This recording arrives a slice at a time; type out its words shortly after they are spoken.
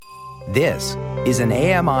This is an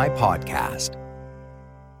AMI podcast.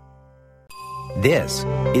 This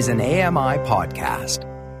is an AMI podcast.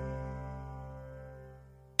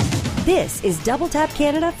 This is Double Tap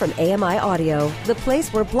Canada from AMI Audio, the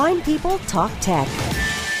place where blind people talk tech.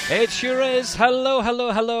 It sure is. Hello,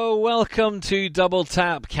 hello, hello. Welcome to Double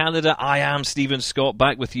Tap Canada. I am Stephen Scott,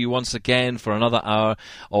 back with you once again for another hour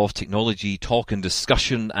of technology talk and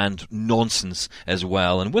discussion and nonsense as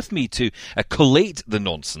well. And with me to collate the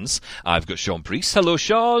nonsense, I've got Sean Priest. Hello,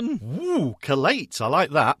 Sean. Ooh, collate. I like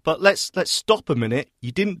that. But let's stop a minute.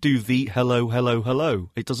 You didn't do the hello, hello, hello.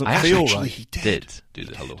 It doesn't feel right. He did do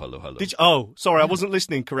the hello, hello, hello. Did you? Oh, sorry, I wasn't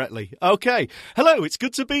listening correctly. Okay. Hello, it's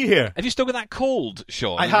good to be here. Have you still got that cold,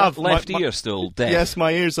 Sean? I have. Left ear still dead. Yes,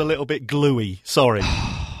 my ear's a little bit gluey. Sorry.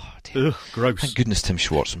 Ugh, gross. Thank goodness Tim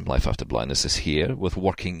Schwartz from Life After Blindness is here with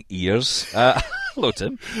working ears. Hello,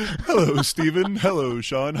 Tim. Hello, Stephen. Hello,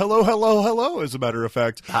 Sean. Hello, hello, hello, as a matter of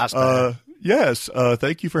fact. That's better. Yes,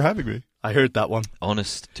 thank you for having me. I heard that one.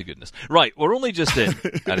 Honest to goodness. Right, we're only just in,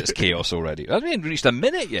 and it's chaos already. I haven't even reached a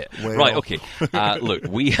minute yet. Well. Right, okay. Look,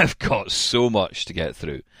 we have got so much to get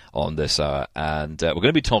through on this hour, and we're going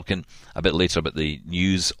to be talking a bit later about the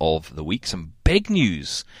news of the week. Some big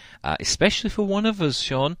news, especially for one of us,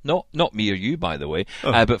 Sean. Not me or you, by the way,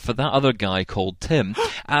 but for that other guy called Tim.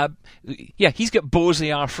 Yeah, he's got Bose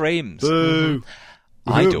AR frames. Boo.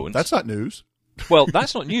 I don't. That's not news. Well,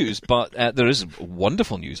 that's not news, but there is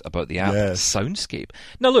wonderful news about the app Soundscape.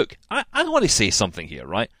 Now, look, I want to say something here,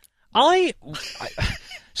 right?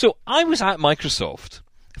 So I was at Microsoft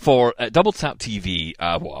for Double Tap TV,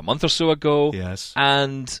 a month or so ago. Yes.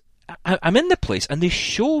 And I'm in the place, and they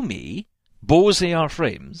show me Bose AR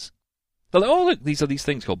frames. They're like, oh, look, these are these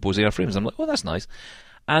things called Bose AR frames. I'm like, oh, that's nice.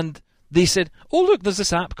 And they said, oh, look, there's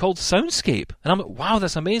this app called Soundscape. And I'm like, wow,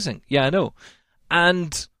 that's amazing. Yeah, I know.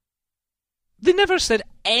 And they never said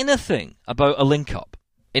anything about a link-up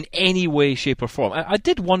in any way, shape, or form. I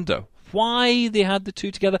did wonder why they had the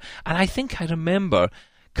two together, and I think I remember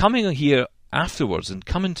coming here afterwards and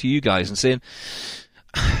coming to you guys and saying,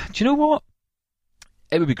 do you know what?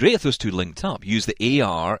 It would be great if those two linked up. Use the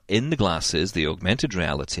AR in the glasses, the augmented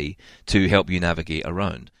reality, to help you navigate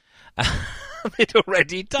around. They'd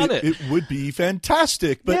already done it. It would be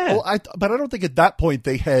fantastic, but Yeah. but I don't think at that point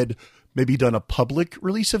they had maybe done a public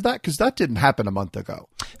release of that, because that didn't happen a month ago.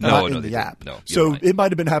 No, in they the didn't. app. No, you're So right. it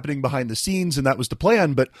might have been happening behind the scenes, and that was the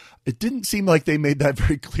plan, but it didn't seem like they made that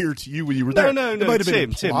very clear to you when you were there. No, It might have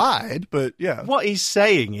been Tim. implied, but yeah. What he's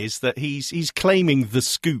saying is that he's claiming the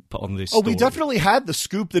scoop on this story. We definitely had the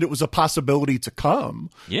scoop that it was a possibility to come.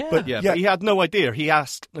 Yeah. But Yeah, but he had no idea. He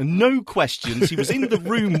asked no questions. He was in the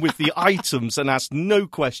room with the items and asked no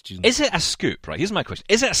questions. Is it a scoop, right? Here's my question.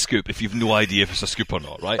 Is it a scoop if you've no idea if it's a scoop or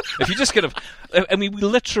not, right? If you just kind of... I mean, we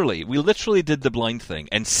literally did the blind thing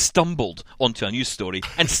and stumbled onto a news story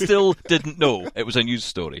and still didn't know it was a news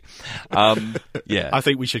story. Yeah. I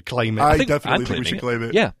think we should claim it. I think definitely I'm think we should claiming claim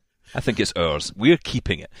it. Yeah. I think it's ours. We're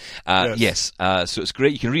keeping it. Yes. So it's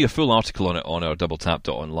great. You can read a full article on it on our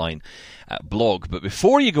doubletap.online blog. But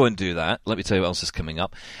before you go and do that, let me tell you what else is coming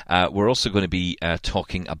up. We're also going to be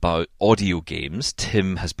talking about audio games.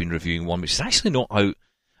 Tim has been reviewing one which is actually not out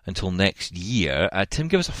until next year. Tim,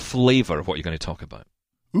 give us a flavour of what you're going to talk about.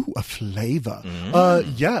 Ooh, a flavor.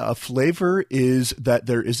 Yeah, a flavor is that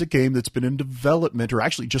there is a game that's been in development, or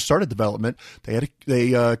actually just started development. They had a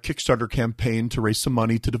Kickstarter campaign to raise some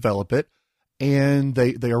money to develop it, and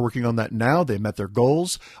they are working on that now. They met their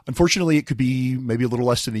goals. Unfortunately, it could be maybe a little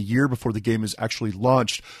less than a year before the game is actually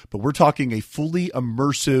launched, but we're talking a fully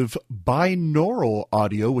immersive binaural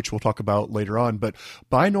audio, which we'll talk about later on, but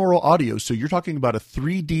binaural audio. So you're talking about a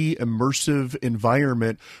 3D immersive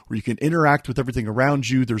environment where you can interact with everything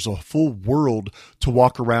around you. There's a full world to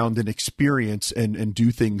walk around and experience and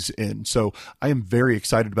do things in. So I am very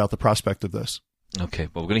excited about the prospect of this. Okay,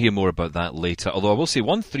 well, we're going to hear more about that later. Although I will say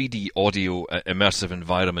one 3D audio immersive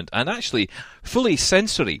environment and actually fully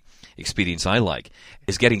sensory experience I like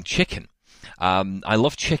is getting chicken. I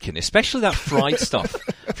love chicken, especially that fried stuff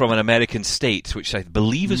from an American state, which I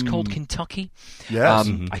believe is called Kentucky. Yes.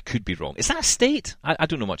 I could be wrong. Is that a state? I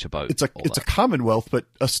don't know much about It's a all it's a that. Commonwealth, but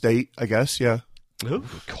a state, I guess. Yeah.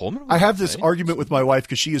 Commonwealth, I have this okay. argument with my wife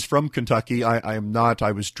because she is from Kentucky. I am not.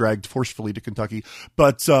 I was dragged forcefully to Kentucky,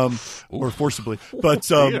 but or forcibly. But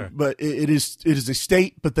but it is a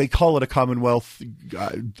state, but they call it a Commonwealth.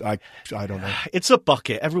 I don't know. It's a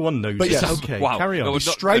bucket. Everyone knows. But it. yes. Okay, Wow. carry on. No,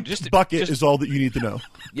 Striped just- bucket just- is all that you need to know.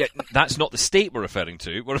 Yeah, that's not the state we're referring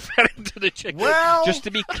to. We're referring to the chicken. Well, just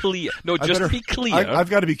to be clear. No, I just better- to be clear.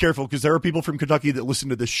 I've got to be careful because there are people from Kentucky that listen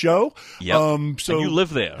to this show. Yep. So and you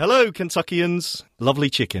live there. Hello, Kentuckians. Lovely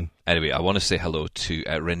chicken. Anyway, I want to say hello to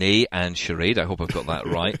Renee and Sinead, I hope I've got that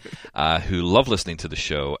right, who love listening to the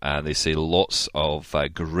show, and they say lots of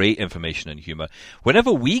great information and humour.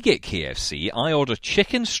 Whenever we get KFC, I order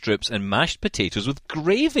chicken strips and mashed potatoes with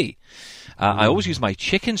gravy. I always use my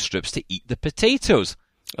chicken strips to eat the potatoes.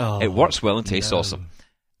 It works well and tastes awesome.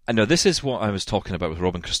 And now, this is what I was talking about with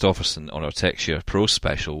Robin Christopherson on our TechShare Pro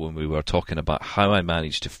special when we were talking about how I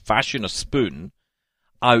managed to fashion a spoon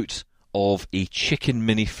out of a chicken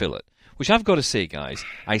mini fillet, which I've got to say, guys,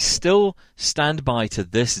 I still stand by to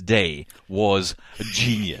this day was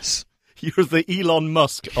genius. You're the Elon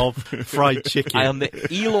Musk of fried chicken. I am the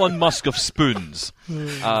Elon Musk of spoons.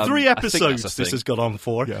 3 episodes this has gone on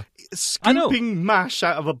for. Yeah. Scooping mash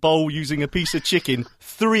out of a bowl using a piece of chicken.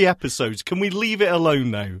 3 episodes. Can we leave it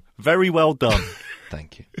alone now? Very well done.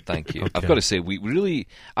 Thank you. Okay. I've got to say, we really...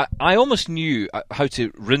 I almost knew how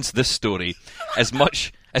to rinse this story as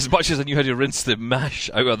much as I knew how to rinse the mash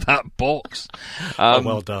out of that box.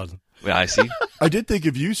 Well done. Yeah, I see. I did think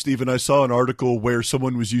of you, Stephen. I saw an article where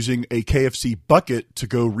someone was using a KFC bucket to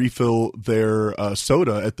go refill their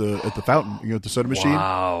soda at the fountain, at the soda machine.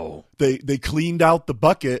 Wow. They cleaned out the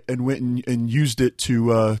bucket and went and used it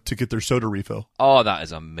to get their soda refill. Oh, that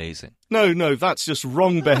is amazing. No, that's just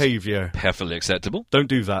wrong behaviour. Perfectly acceptable. Don't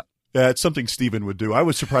do that. Yeah, it's something Stephen would do. I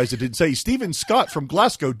was surprised it didn't say Stephen Scott from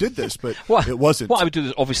Glasgow did this, but it wasn't. What I would do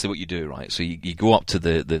is obviously what you do, right? So you go up to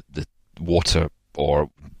the water or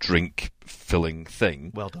drink filling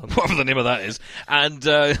thing. Well done. Whatever the name of that is. And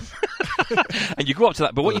and you go up to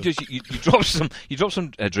that, but what you do is you drop some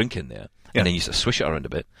drink in there, and then you sort of swish it around a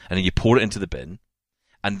bit, and then you pour it into the bin,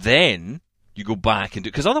 and then you go back and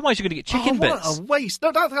do, because otherwise you're going to get chicken bits. What a waste.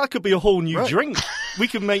 No, that could be a whole new drink. We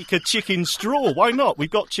could make a chicken straw. Why not? We've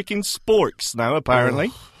got chicken sporks now,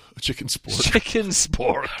 apparently. Chicken spork. Chicken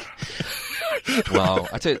spork. Wow,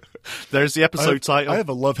 I tell you, there's the episode title. I have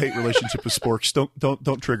a love-hate relationship with sporks.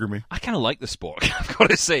 Don't trigger me. I kind of like the spork, I've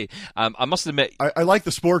got to say. I must admit, I like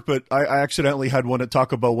the spork, but I accidentally had one at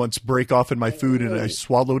Taco Bell once break off in my food, and I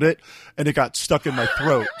swallowed it, and it got stuck in my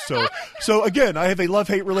throat. So again, I have a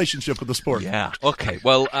love-hate relationship with the spork. Yeah. Okay.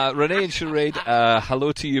 Well, Renee and Sinead,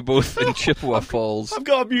 hello to you both in Chippewa Falls. I've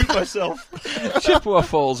got to mute myself. Chippewa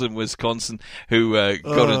Falls in Wisconsin, who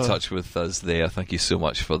got in touch with us there. Thank you so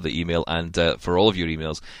much for the email, and for all of your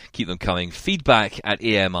emails, keep them coming.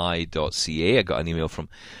 feedback@ami.ca. I got an email from,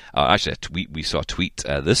 actually a tweet. We saw a tweet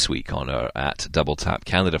this week on our at Double Tap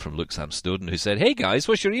Canada from Luke Sam Snowden, who said, "Hey guys,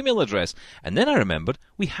 what's your email address?" And then I remembered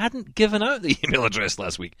we hadn't given out the email address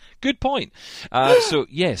last week. Good point. So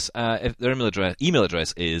yes, if their email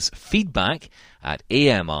address is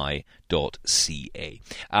feedback@ami.ca.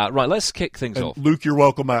 Right, let's kick things off. Luke, you're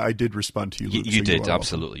welcome. I did respond to you, Luke. You did,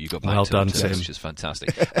 absolutely. You got back well to done, it, Tim. which is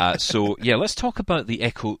fantastic. So, yeah, let's talk about the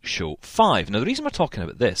Echo Show 5. Now, the reason we're talking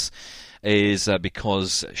about this is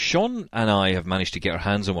because Sean and I have managed to get our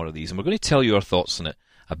hands on one of these, and we're going to tell you our thoughts on it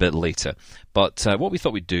a bit later. But what we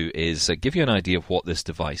thought we'd do is give you an idea of what this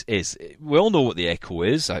device is. We all know what the Echo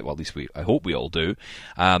is, well, at least I hope we all do,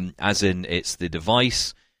 as in it's the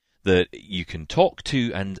device that you can talk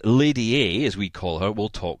to, and Lady A, as we call her, will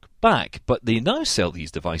talk back. But they now sell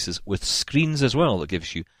these devices with screens as well that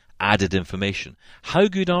gives you added information. How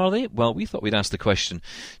good are they? Well, we thought we'd ask the question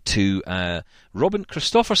to Robin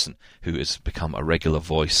Christopherson, who has become a regular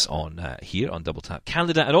voice on here on Double Tap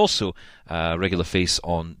Canada, and also a regular face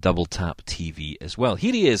on Double Tap TV as well.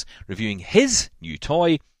 Here he is reviewing his new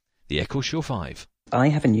toy, the Echo Show 5. I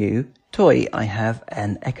have a new toy. I have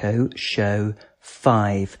an Echo Show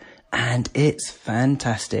 5, and it's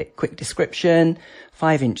fantastic. Quick description: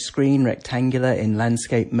 5-inch screen, rectangular in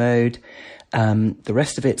landscape mode. The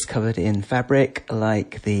rest of it's covered in fabric,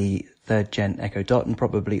 like the 3rd Gen Echo Dot and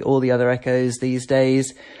probably all the other Echoes these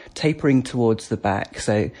days, tapering towards the back.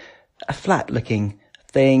 So a flat looking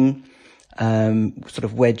thing, sort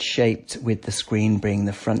of wedge shaped, with the screen being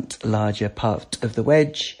the front larger part of the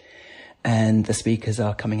wedge, and the speakers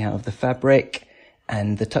are coming out of the fabric,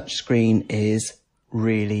 and the touch screen is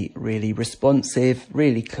really, really responsive,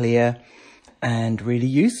 really clear, and really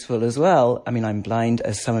useful as well. I mean, I'm blind,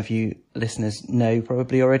 as some of you listeners know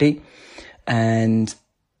probably already, and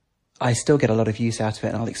I still get a lot of use out of it,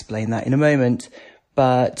 and I'll explain that in a moment.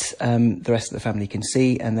 But the rest of the family can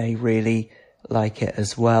see, and they really like it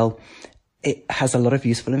as well. It has a lot of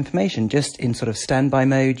useful information. Just in sort of standby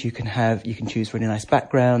mode, you can choose really nice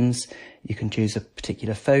backgrounds. You can choose a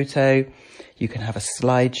particular photo. You can have a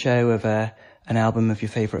slideshow of an album of your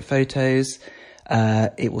favourite photos.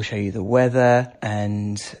 It will show you the weather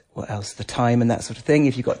and what else, the time and that sort of thing.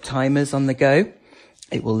 If you've got timers on the go,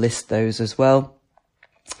 it will list those as well.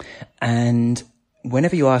 And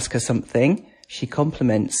whenever you ask her something, she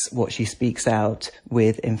complements what she speaks out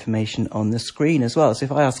with information on the screen as well. So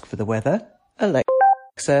if I ask for the weather,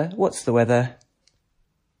 Alexa, what's the weather?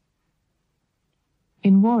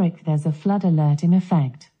 In Warwick, there's a flood alert in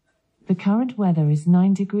effect. The current weather is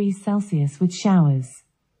 9 degrees Celsius with showers.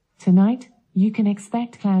 Tonight, you can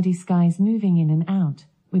expect cloudy skies moving in and out,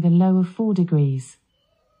 with a low of 4 degrees.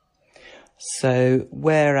 So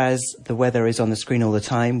whereas the weather is on the screen all the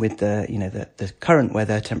time with the current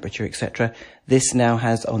weather, temperature, etc., this now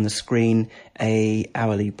has on the screen a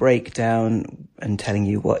hourly breakdown and telling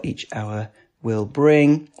you what each hour will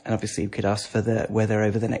bring. And obviously you could ask for the weather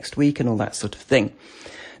over the next week and all that sort of thing.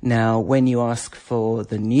 Now, when you ask for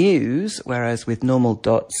the news, whereas with normal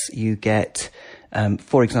dots you get,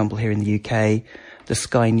 for example, here in the UK, the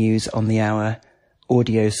Sky News on the hour,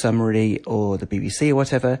 audio summary, or the BBC or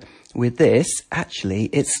whatever, with this, actually,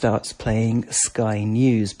 it starts playing Sky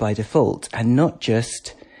News by default, and not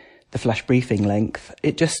just the flash briefing length.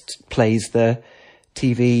 It just plays the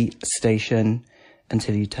TV station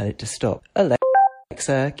until you tell it to stop.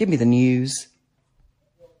 Alexa, give me the news.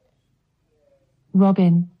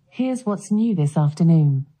 Robin, here's what's new this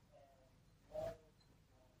afternoon.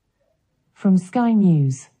 From Sky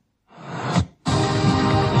News.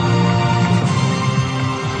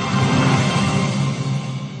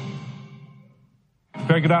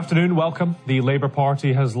 Very good afternoon, welcome. The Labour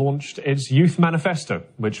Party has launched its Youth Manifesto,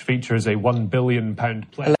 which features a £1 billion pledge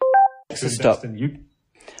to invest in youth.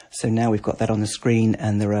 So now we've got that on the screen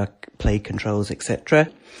and there are play controls, etc.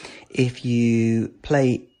 If you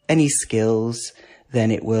play any skills,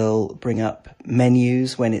 then it will bring up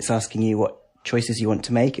menus. When it's asking you what choices you want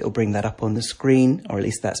to make, it will bring that up on the screen, or at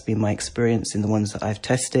least that's been my experience in the ones that I've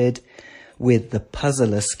tested. With the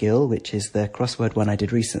puzzler skill, which is the crossword one I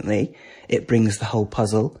did recently, it brings the whole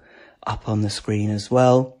puzzle up on the screen as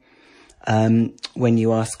well. When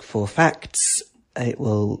you ask for facts, it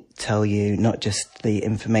will tell you not just the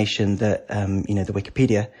information that, the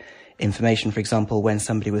Wikipedia information. For example, when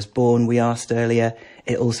somebody was born, we asked earlier,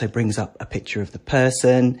 it also brings up a picture of the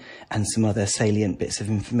person and some other salient bits of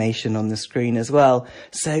information on the screen as well.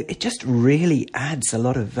 So it just really adds a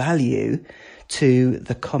lot of value to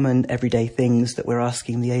the common everyday things that we're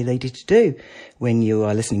asking the A-Lady to do. When you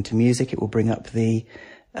are listening to music, it will bring up the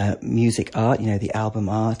music art, the album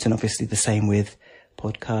art, and obviously the same with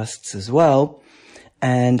podcasts as well.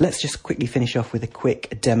 And let's just quickly finish off with a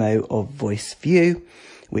quick demo of Voice View,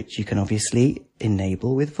 which you can obviously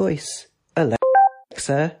enable with voice.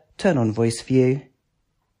 Alexa, turn on Voice View.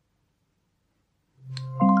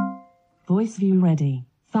 Voice View ready.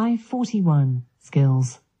 541.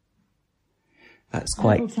 Skills. That's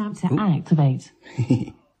quite... Double tap to activate.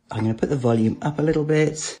 I'm going to put the volume up a little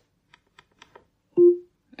bit.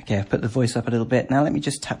 Okay, I've put the voice up a little bit. Now let me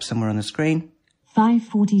just tap somewhere on the screen.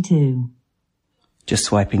 542. Just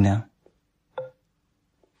swiping now.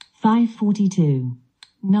 542.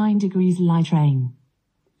 9 degrees light rain.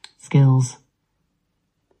 Skills.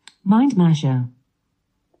 Mind Masher.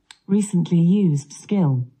 Recently used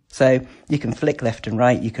skill. So you can flick left and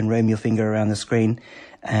right, you can roam your finger around the screen,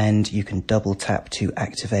 and you can double tap to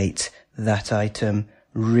activate that item.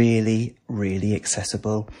 Really, really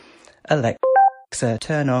accessible. Alexa,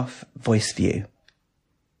 turn off Voice View.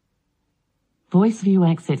 Voice View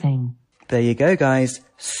exiting. There you go, guys.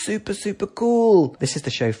 Super, super cool. This is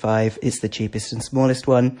the Show 5. It's the cheapest and smallest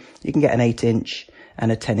one. You can get an 8-inch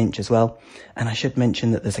and a 10-inch as well. And I should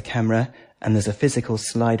mention that there's a camera and there's a physical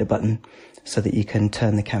slider button so that you can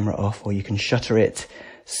turn the camera off, or you can shutter it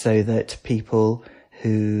so that people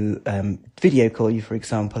who video call you, for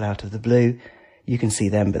example, out of the blue, you can see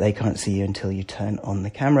them, but they can't see you until you turn on the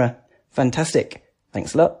camera. Fantastic.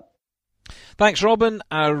 Thanks a lot. Thanks, Robin.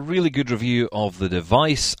 A really good review of the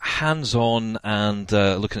device, hands-on, and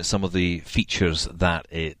looking at some of the features that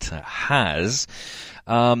it has.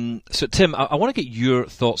 So, Tim, I want to get your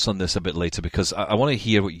thoughts on this a bit later, because I want to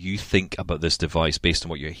hear what you think about this device based on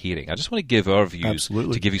what you're hearing. I just want to give our views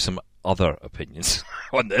to give you some other opinions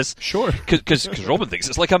on this. Sure. Because Robin thinks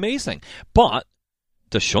it's like amazing. But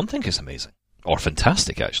does Sean think it's amazing? Or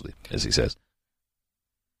fantastic, actually, as he says.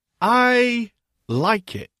 I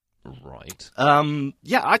like it. Right.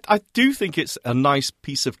 I do think it's a nice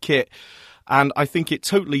piece of kit, and I think it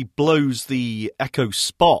totally blows the Echo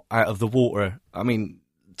Spot out of the water. I mean,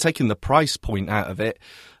 taking the price point out of it,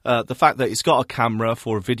 the fact that it's got a camera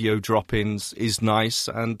for video drop-ins is nice,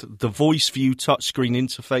 and the Voice View touchscreen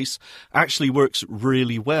interface actually works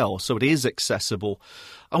really well, so it is accessible.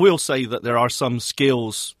 I will say that there are some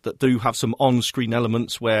skills that do have some on-screen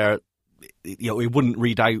elements where it wouldn't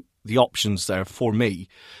read out the options there for me,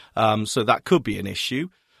 so that could be an issue.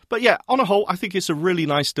 But yeah, on a whole, I think it's a really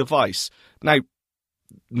nice device. Now,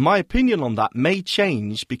 my opinion on that may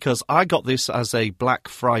change because I got this as a Black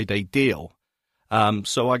Friday deal.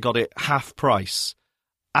 So I got it half price.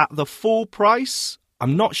 At the full price,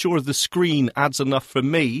 I'm not sure if the screen adds enough for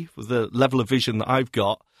me, with the level of vision that I've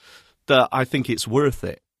got, that I think it's worth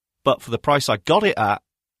it. But for the price I got it at,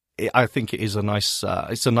 I think it is a nice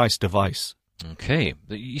device. Okay.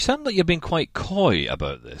 You sound like you're being quite coy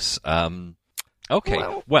about this. Okay,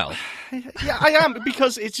 well. Yeah, I am,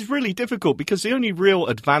 because it's really difficult, because the only real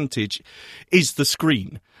advantage is the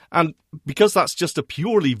screen. And because that's just a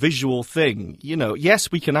purely visual thing,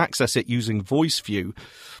 yes, we can access it using Voice View,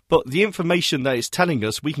 but the information that it's telling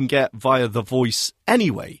us we can get via the voice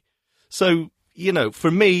anyway. So,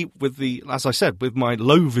 for me, as I said, with my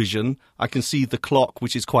low vision, I can see the clock,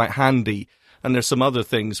 which is quite handy. And there's some other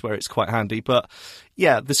things where it's quite handy. But,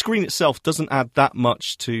 yeah, the screen itself doesn't add that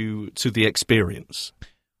much to the experience.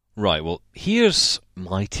 Right, well, here's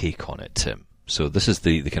my take on it, Tim. So this is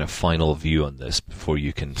the kind of final view on this before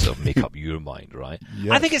you can sort of make up your mind, right?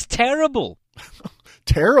 Yes. I think it's terrible.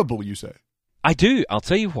 Terrible, you say? I do. I'll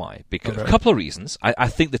tell you why. Because a couple of reasons. I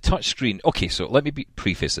think the touchscreen... Okay, so let me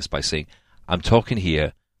preface this by saying I'm talking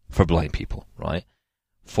here for blind people, right?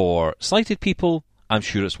 For sighted people, I'm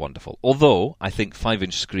sure it's wonderful. Although, I think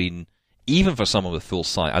 5-inch screen, even for someone with full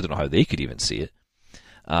sight, I don't know how they could even see it.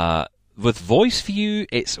 With Voice View,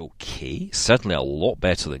 it's okay. Certainly a lot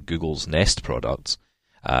better than Google's Nest products,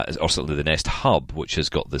 or certainly the Nest Hub, which has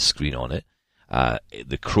got this screen on it.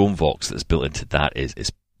 The Chromevox that's built into that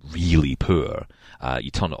is really poor.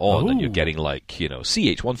 You turn it on and you're getting like,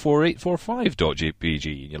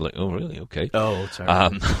 ch14845.jpg, and you're like, oh, really? Okay. Oh,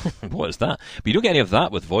 terrible. What is that? But you don't get any of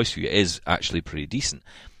that with Voice View. It is actually pretty decent.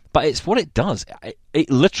 But it's what it does.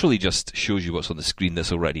 It literally just shows you what's on the screen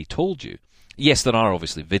that's already told you. Yes, there are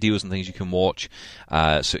obviously videos and things you can watch,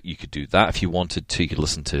 so you could do that if you wanted to. You could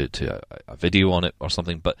listen to a video on it or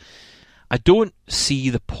something, but I don't see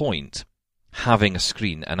the point having a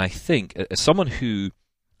screen. And I think, as someone who,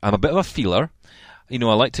 I'm a bit of a feeler, I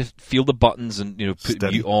like to feel the buttons and, put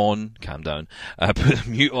mute on, calm down, put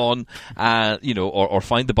mute on, or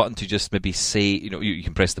find the button to just maybe say, you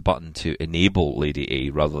can press the button to enable Lady A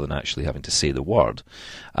rather than actually having to say the word.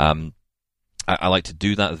 I like to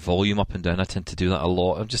do that, volume up and down. I tend to do that a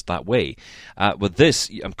lot. I'm just that way. With this,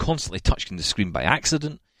 I'm constantly touching the screen by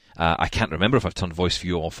accident. I can't remember if I've turned Voice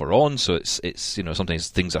View off or on, so it's sometimes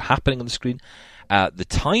things are happening on the screen. The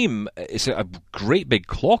time, it's a great big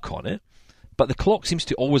clock on it, but the clock seems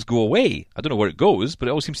to always go away. I don't know where it goes, but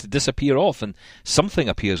it always seems to disappear off, and something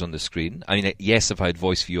appears on the screen. I mean, yes, if I had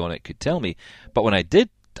Voice View on, it could tell me, but when I did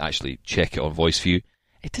actually check it on Voice View,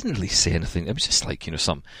 it didn't really say anything. It was just like,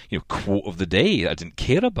 some, quote of the day that I didn't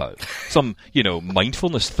care about. Some,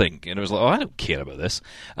 mindfulness thing. And it was like, oh, I don't care about this.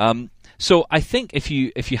 So I think if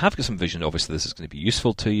you have got some vision, obviously this is going to be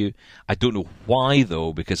useful to you. I don't know why,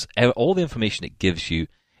 though, because all the information it gives you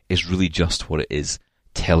is really just what it is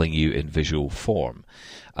telling you in visual form.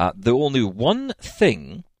 The only one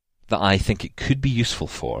thing that I think it could be useful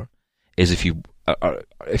for is if I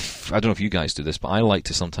don't know if you guys do this, but I like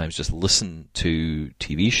to sometimes just listen to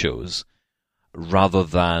TV shows rather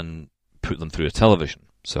than put them through a television.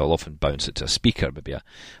 So I'll often bounce it to a speaker, maybe a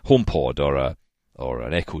HomePod or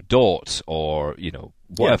an Echo Dot or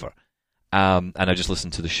whatever, and I just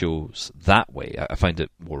listen to the shows that way. I find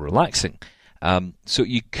it more relaxing. So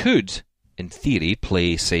you could, in theory,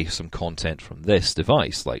 play, say, some content from this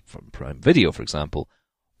device, like from Prime Video, for example,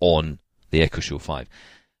 on the Echo Show 5.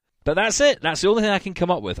 But that's it. That's the only thing I can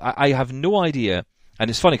come up with. I have no idea,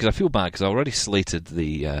 and it's funny because I feel bad because I already slated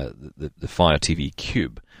the Fire TV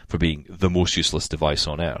Cube for being the most useless device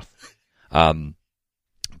on Earth.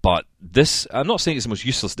 But this, I'm not saying it's the most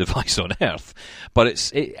useless device on Earth,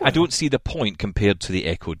 but I don't see the point compared to the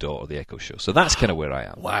Echo Dot or the Echo Show. So that's kind of where I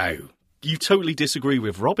am. Wow. You totally disagree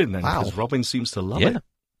with Robin then, because Robin seems to love it.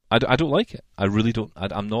 I don't like it. I really don't.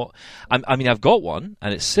 I'm not. I mean, I've got one,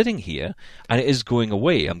 and it's sitting here, and it is going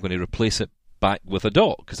away. I'm going to replace it back with a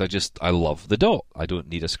dot, because I love the dot. I don't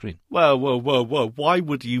need a screen. Whoa. Why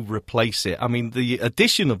would you replace it? I mean, the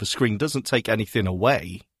addition of a screen doesn't take anything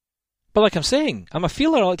away. But like I'm saying, I'm a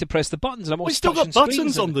feeler. I like to press the buttons. And I'm always still got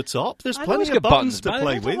buttons on the top. There's plenty of buttons to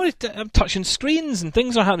play with. I'm touching screens, and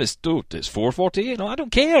things are happening. It's 4:48. No, I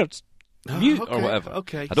don't care. It's mute or whatever.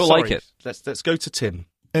 Okay. I don't like it. Let's go to Tim.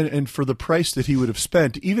 And for the price that he would have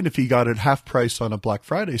spent, even if he got it half price on a Black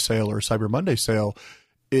Friday sale or a Cyber Monday sale,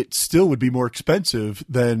 it still would be more expensive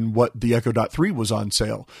than what the Echo Dot 3 was on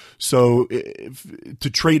sale. So to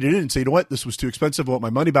trade it in and say, you know what, this was too expensive, I want my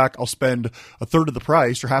money back, I'll spend a third of the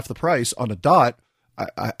price or half the price on a Dot,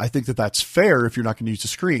 I think that that's fair if you're not going to use the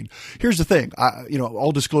screen. Here's the thing,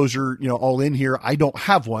 all disclosure, all in here, I don't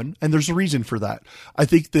have one, and there's a reason for that. I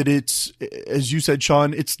think that it's, as you said,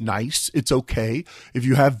 Sean, it's nice, it's okay. If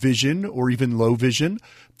you have vision or even low vision,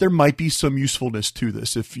 there might be some usefulness to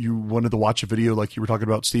this. If you wanted to watch a video like you were talking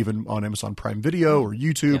about, Stephen, on Amazon Prime Video or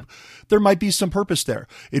YouTube, there might be some purpose there.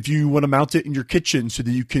 If you want to mount it in your kitchen so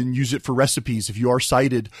that you can use it for recipes, if you are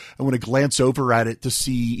sighted and want to glance over at it to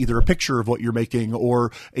see either a picture of what you're making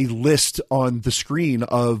or a list on the screen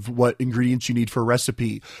of what ingredients you need for a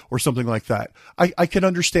recipe or something like that, I can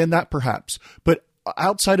understand that perhaps. But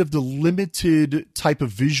outside of the limited type of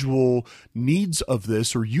visual needs of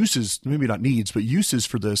this, or uses, maybe not needs, but uses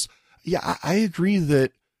for this, I agree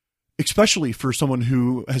that especially for someone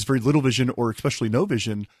who has very little vision or especially no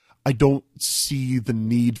vision, I don't see the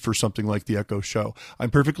need for something like the Echo Show.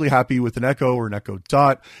 I'm perfectly happy with an Echo or an Echo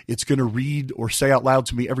Dot. It's going to read or say out loud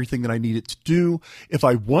to me everything that I need it to do. If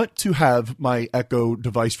I want to have my Echo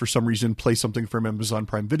device for some reason play something from Amazon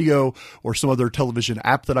Prime Video or some other television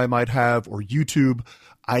app that I might have, or YouTube,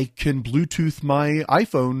 I can Bluetooth my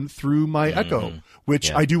iPhone through my Echo,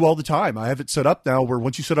 which I do all the time. I have it set up now where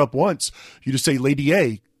once you set up once, you just say, Lady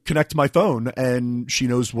A, connect to my phone, and she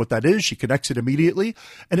knows what that is. She connects it immediately,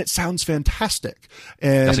 and it sounds fantastic.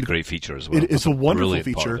 And that's a great feature as well. It's a wonderful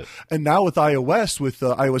feature. And now with iOS, with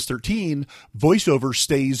iOS 13, VoiceOver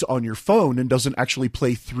stays on your phone and doesn't actually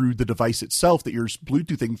play through the device itself that you're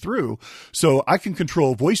Bluetoothing through. So I can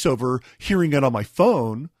control VoiceOver hearing it on my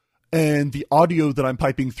phone, and the audio that I'm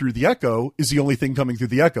piping through the Echo is the only thing coming through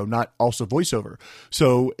the Echo, not also VoiceOver.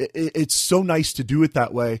 So it's so nice to do it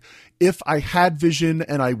that way. If I had vision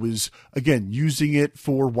and I was, again, using it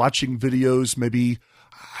for watching videos, maybe,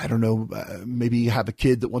 I don't know, maybe have a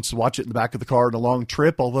kid that wants to watch it in the back of the car on a long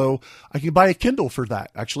trip, although I can buy a Kindle for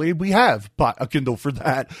that. Actually, we have bought a Kindle for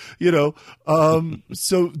that,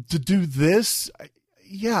 So to do this,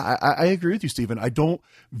 yeah, I agree with you, Stephen. I don't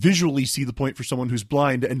visually see the point for someone who's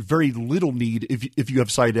blind, and very little need if you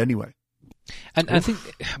have sight anyway. And I think,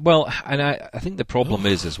 I think the problem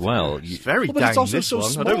is as well. It's very but it's also this so one.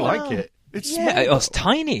 small. I don't like it. It's it's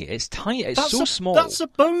tiny. It's tiny. It's so small. That's a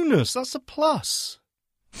bonus. That's a plus.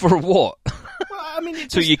 For what? Well, I mean,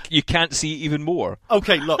 so you can't see even more.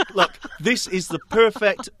 Okay, look. This is the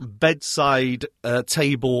perfect bedside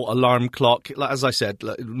table alarm clock. As I said,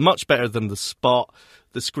 much better than the Spot.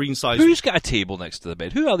 The screen size. Who's got a table next to the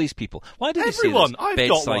bed? Who are these people? Why did they say this I've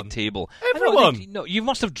bedside got one. table? Everyone. No, you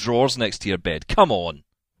must have drawers next to your bed. Come on.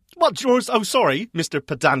 What drawers? Oh, sorry, Mr.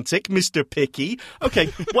 Pedantic, Mr. Picky. Okay,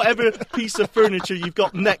 whatever piece of furniture you've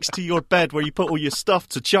got next to your bed where you put all your stuff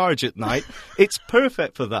to charge at night, it's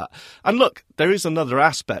perfect for that. And look, there is another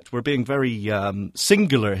aspect. We're being very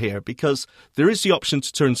singular here because there is the option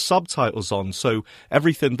to turn subtitles on. So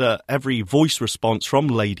every voice response from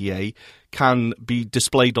Lady A can be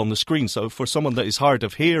displayed on the screen. So for someone that is hard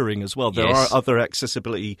of hearing as well, there are other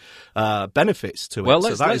accessibility benefits to it. Well,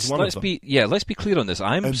 let's be clear on this.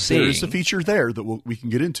 I'm saying there's a feature there that we can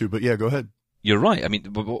get into, but yeah, go ahead. You're right. I mean,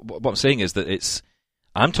 what I'm saying is that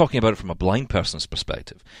I'm talking about it from a blind person's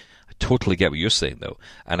perspective. I totally get what you're saying, though.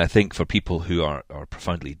 And I think for people who are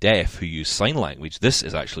profoundly deaf, who use sign language, this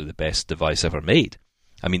is actually the best device ever made.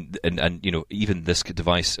 I mean, and even this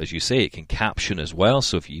device, as you say, it can caption as well.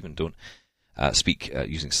 So if you even don't speak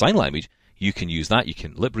using sign language, you can use that. You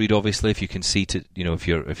can lip read, obviously, if you can see to, if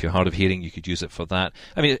you're hard of hearing, you could use it for that.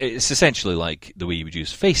 I mean, it's essentially like the way you would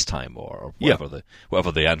use FaceTime or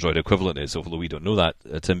whatever the Android equivalent is. Although we don't know that,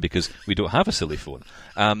 Tim, because we don't have a silly phone.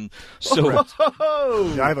 I have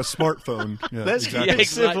a smartphone. Yeah,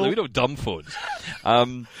 exactly. We don't have dumb phones.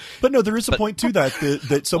 But no, there is a point to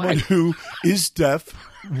that someone who is deaf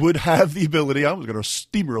would have the ability. I'm going to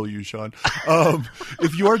steamroll you, Sean.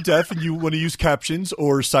 If you are deaf and you want to use captions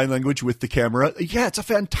or sign language with the camera, yeah, it's a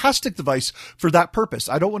fantastic device for that purpose.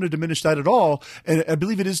 I don't want to diminish that at all. And I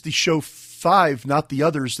believe it is the Show 5, not the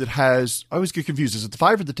others, that has. I always get confused. Is it the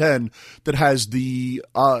 5 or the 10 that has the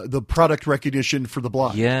product recognition for the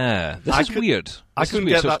blind? Yeah, this is weird. I couldn't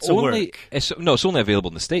get that to work. It's only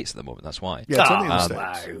available in the States at the moment. That's why. Yeah, it's only in the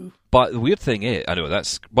States. Wow. But the weird thing is, I know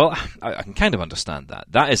I can kind of understand that.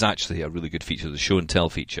 That is actually a really good feature, the show and tell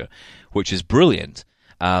feature, which is brilliant.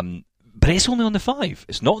 But it's only on the 5.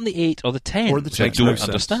 It's not on the 8 or the 10, or the 10. which I don't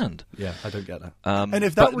understand. Yeah, I don't get that. And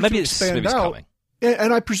if that were maybe to expand out, coming.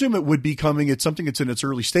 And I presume it would be coming. It's something that's in its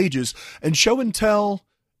early stages. And show and tell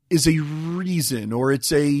is a reason, or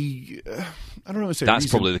it's a... I don't know. That's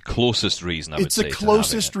probably the closest reason. It's the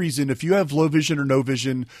closest reason. If you have low vision or no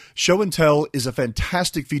vision, show and tell is a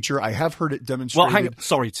fantastic feature. I have heard it demonstrated. Well, hang on.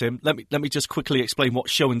 Sorry, Tim. Let me just quickly explain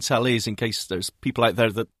what show and tell is, in case there's people out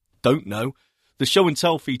there that don't know. the show and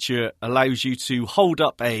tell feature allows you to hold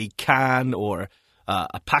up a can or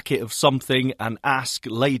a packet of something and ask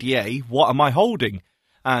Lady A, what am I holding?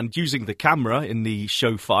 And using the camera in the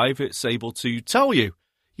Show 5, it's able to tell you,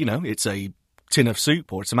 it's a tin of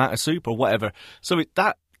soup or tomato soup or whatever. So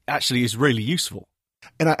that actually is really useful.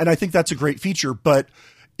 And I think that's a great feature, but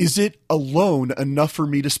is it alone enough for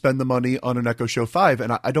me to spend the money on an Echo Show 5?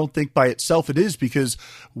 And I don't think by itself it is, because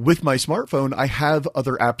with my smartphone, I have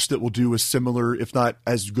other apps that will do a similar, if not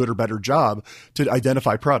as good or better job to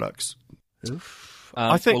identify products.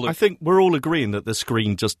 I think we're all agreeing that the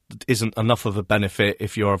screen just isn't enough of a benefit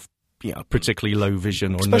if you're particularly low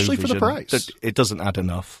vision or especially no vision. For the price. It doesn't add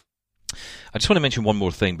enough. I just want to mention one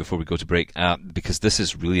more thing before we go to break, because this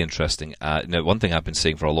is really interesting. Now, one thing I've been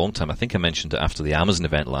saying for a long time, I think I mentioned it after the Amazon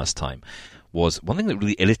event last time, was one thing that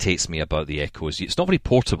really irritates me about the Echo is it's not very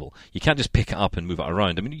portable. You can't just pick it up and move it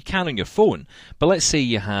around. I mean, you can on your phone, but let's say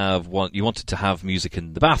you wanted to have music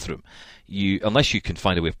in the bathroom. Unless you can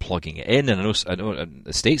find a way of plugging it in, and I know in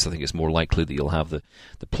the States I think it's more likely that you'll have the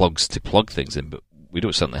plugs to plug things in, but we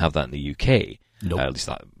don't certainly have that in the UK. Nope. At least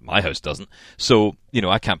my house doesn't. So,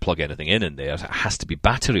 I can't plug anything in there. It has to be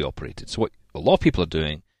battery operated. So what a lot of people are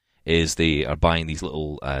doing is they are buying these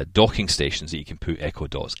little docking stations that you can put Echo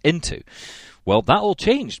Dots into. Well, that all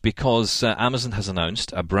changed because Amazon has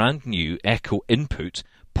announced a brand new Echo Input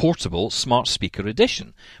Portable Smart Speaker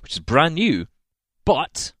Edition, which is brand new,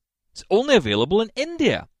 but it's only available in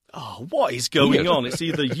India. Oh, what is going on? It's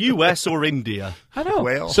either US or India. I know.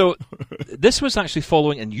 Well. So this was actually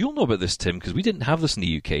following, and you'll know about this, Tim, because we didn't have this in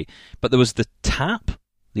the UK, but there was the Tap,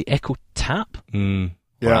 the Echo Tap, or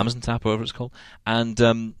Amazon Tap, whatever it's called, and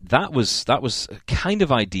that was a kind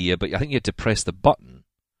of idea, but I think you had to press the button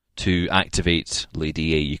to activate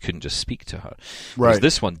Lady A. You couldn't just speak to her. Right. Whereas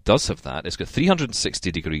this one does have that. It's got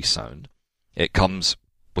 360-degree sound. It comes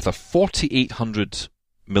with a 4,800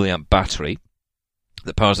 milliamp battery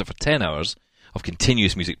that powers it for 10 hours of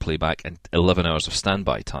continuous music playback and 11 hours of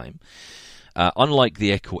standby time. Unlike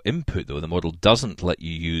the Echo Input, though, the model doesn't let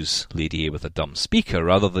you use Lady A with a dumb speaker.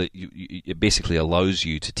 Rather, it basically allows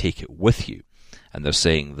you to take it with you. And they're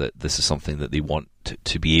saying that this is something that they want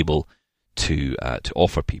to be able to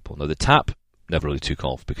offer people. Now, the Tap never really took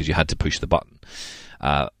off because you had to push the button.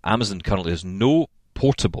 Amazon currently has no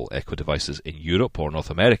portable Echo devices in Europe or North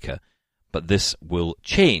America, but this will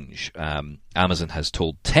change. Amazon has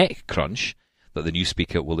told TechCrunch that the new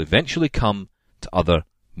speaker will eventually come to other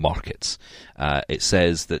markets. It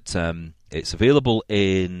says that it's available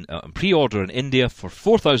in pre-order in India for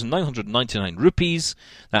 4,999 rupees.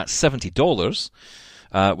 That's $70,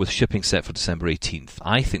 with shipping set for December 18th.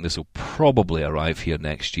 I think this will probably arrive here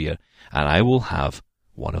next year, and I will have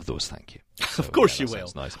one of those, thank you. So, of course yeah, you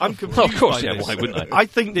will. Nice. I'm confused. Of course, by yeah. this. Why wouldn't I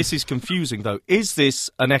think this is confusing, though. Is this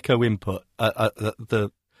an Echo Input at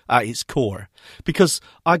its core? Because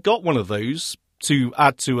I got one of those to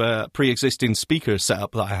add to a pre-existing speaker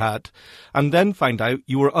setup that I had, and then found out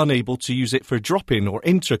you were unable to use it for drop-in or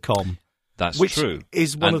intercom. That's which true.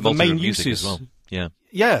 Is one of the main uses. As well. Yeah.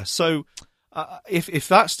 Yeah. So if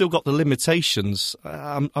that's still got the limitations,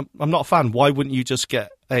 I'm not a fan. Why wouldn't you just get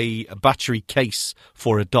a battery case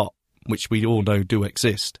for a dot, which we all know do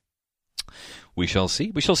exist? We shall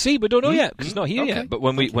see. We don't know yet because it's not here yet. But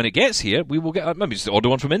when it gets here, we will get maybe just order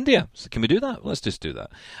one from India. So can we do that? Let's just do that.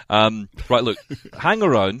 Right. Look, hang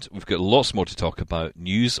around. We've got lots more to talk about.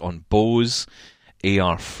 News on Bose,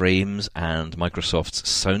 AR frames, and Microsoft's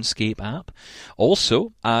Soundscape app.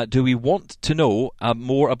 Also, do we want to know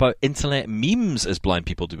more about internet memes as blind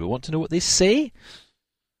people? Do we want to know what they say?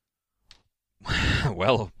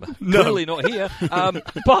 Well, clearly not here,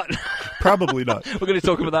 but probably not. We're going to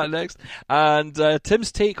talk about that next. And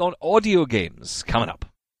Tim's take on audio games coming up.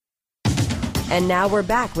 And now we're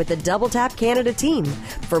back with the Double Tap Canada team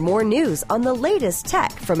for more news on the latest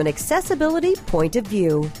tech from an accessibility point of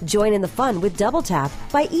view. Join in the fun with Double Tap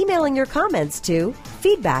by emailing your comments to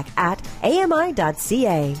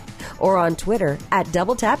feedback@ami.ca or on Twitter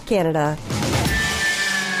 @DoubleTapCanada.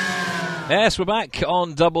 Yes, we're back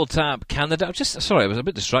on Double Tap Canada. I was a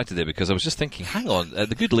bit distracted there because I was just thinking, hang on,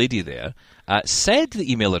 the good lady there said the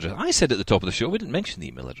email address. I said at the top of the show, we didn't mention the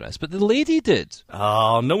email address, but the lady did.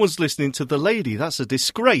 Oh, no one's listening to the lady. That's a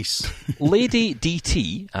disgrace. Lady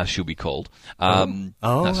DT, as she'll be called. I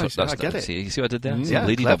get it. You see what I did there? Yeah,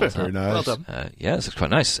 Lady clever. Double Tap. Very nice. Well done. Yeah, this is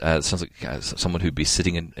quite nice. It sounds like someone who'd be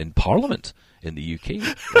sitting in Parliament in the UK,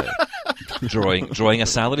 drawing a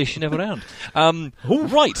salary she never earned.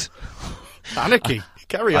 Right. Anarchy.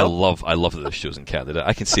 Carry on. I love that this show's in Canada.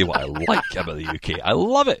 I can say what I like about the UK. I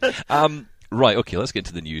love it. Right, okay, let's get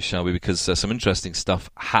to the news, shall we? Because some interesting stuff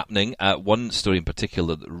happening. One story in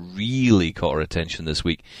particular that really caught our attention this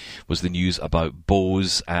week was the news about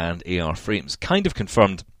Bose and AR frames. Kind of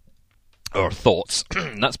confirmed our thoughts.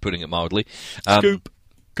 That's putting it mildly. Scoop.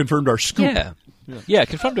 Confirmed our scoop. Yeah,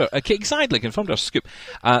 confirmed our scoop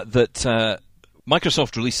that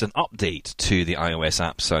Microsoft released an update to the iOS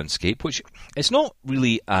app Soundscape, which it's not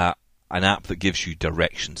really an app that gives you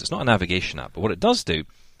directions. It's not a navigation app, but what it does do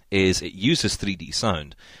is it uses 3D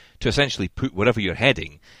sound to essentially put wherever you're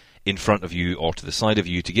heading in front of you or to the side of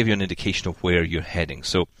you to give you an indication of where you're heading.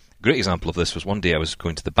 So a great example of this was one day I was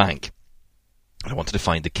going to the bank and I wanted to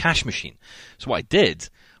find the cash machine. So what I did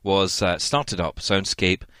was started up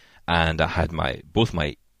Soundscape, and I had both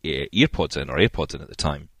my AirPods in at the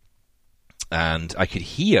time, and I could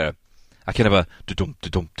hear a kind of a da-dum,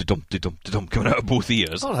 da-dum, da-dum, da-dum, da-dum coming out of both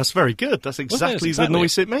ears. Oh, that's very good. That's exactly the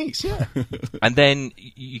noise it makes, yeah. And then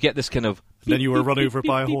you get this kind of... Then you were run over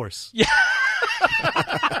by a horse. Yeah.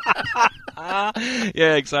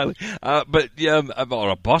 Yeah, exactly. Or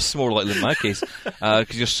a bus, more likely in my case,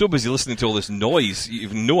 because you're so busy listening to all this noise, you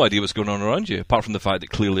have no idea what's going on around you, apart from the fact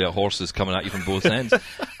that clearly a horse is coming at you from both ends.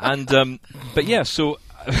 And but yeah, so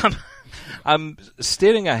I'm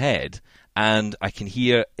staring ahead, and I can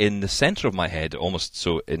hear in the centre of my head, almost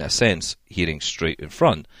so in a sense, hearing straight in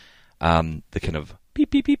front, the kind of beep,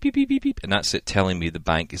 beep, beep, beep, beep, beep, beep, and that's it telling me the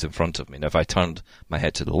bank is in front of me. Now, if I turned my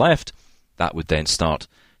head to the left, that would then start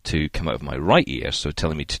to come out of my right ear, so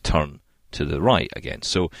telling me to turn to the right again.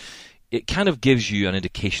 So it kind of gives you an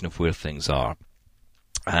indication of where things are.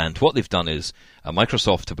 And what they've done is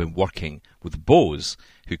Microsoft have been working with Bose,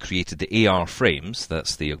 who created the AR frames.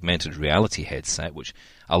 That's the augmented reality headset, which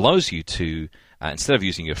allows you to, instead of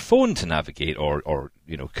using your phone to navigate or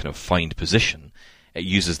kind of find position, it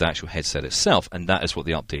uses the actual headset itself, and that is what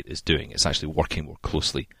the update is doing. It's actually working more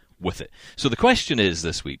closely with it. So the question is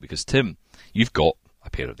this week, because Tim, you've got a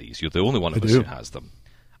pair of these. You're the only one of us who has them.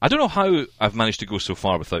 I don't know how I've managed to go so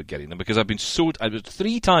far without getting them, because I've been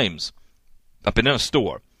 3 times I've been in a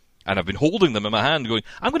store and I've been holding them in my hand going,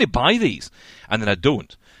 I'm going to buy these, and then I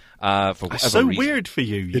don't. For whatever It's so reason. weird for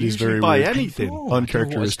you. You It is usually very buy weird. anything.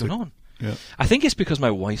 Uncharacteristic. What's going on? Yeah. I think it's because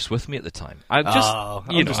my wife's with me at the time. I just,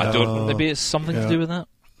 I don't. Maybe it's something to do with that.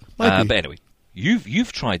 But anyway,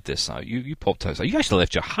 you've tried this out. You popped out. You actually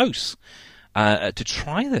left your house to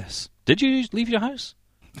try this. Did you leave your house?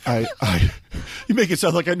 You make it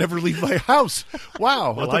sound like I never leave my house.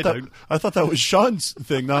 Wow. Well, I thought that was Sean's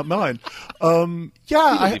thing, not mine. You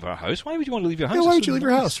don't leave our house. Why would you want to leave your house? Yeah, why would you leave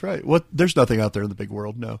your house? Right. There's nothing out there in the big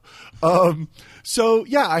world, no. So,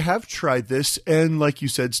 yeah, I have tried this, and like you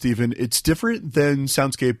said, Stephen, it's different than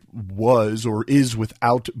Soundscape was or is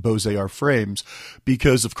without Bose AR frames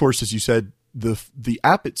because, of course, as you said, the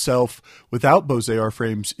app itself without Bose AR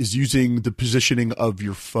frames is using the positioning of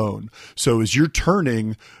your phone. So as you're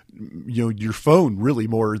turning, your phone really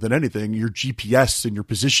more than anything, your GPS and your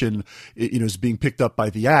position, is being picked up by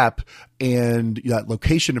the app, and that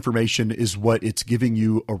location information is what it's giving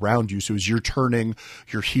you around you. So as you're turning,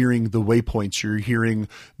 you're hearing the waypoints, you're hearing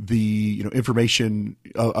the information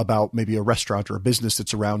about maybe a restaurant or a business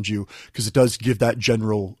that's around you, because it does give that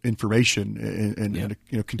general information in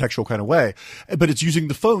a contextual kind of way. But it's using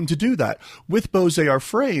the phone to do that. With Bose AR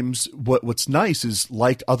frames, what's nice is,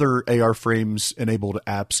 like other AR frames enabled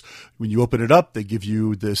apps, when you open it up, they give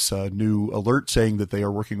you this new alert saying that they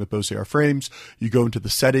are working with Bose AR frames. You go into the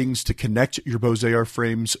settings to connect your Bose AR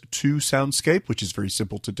frames to Soundscape, which is very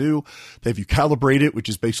simple to do. They have you calibrate it, which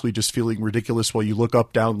is basically just feeling ridiculous while you look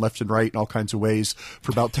up, down, left, and right in all kinds of ways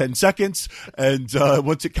for about 10 seconds. And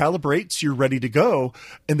once it calibrates, you're ready to go.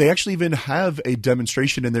 And they actually even have a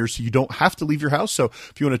demonstration in there, so you don't have to leave your house. So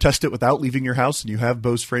if you want to test it without leaving your house and you have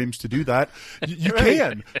Bose frames to do that, you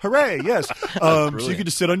can. Hooray, yes. So you can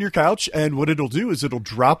just sit on your couch, and what it'll do is it'll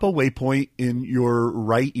drop a waypoint in your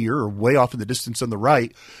right ear or way off in the distance on the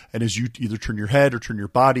right. And as you either turn your head or turn your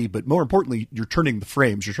body, but more importantly, you're turning the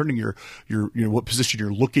frames, you're turning your what position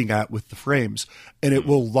you're looking at with the frames, and it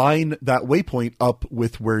will line that waypoint up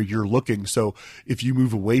with where you're looking. So if you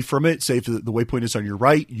move away from it, say if the waypoint is on your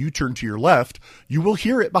right, you turn to your left, you will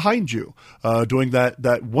hear it behind you, doing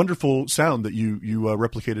that wonderful sound that you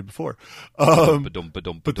replicated before.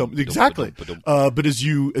 Exactly. But as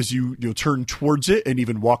you you turn towards it and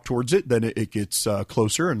even walk towards it, then it gets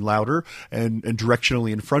closer and louder and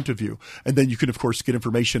directionally in front of you. And then you can, of course, get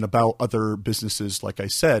information about other businesses, like I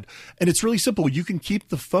said. And it's really simple. You can keep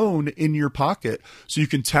the phone in your pocket, so you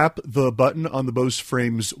can tap the button on the Bose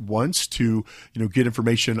frames once to get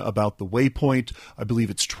information about the waypoint. I believe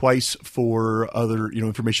it's twice for other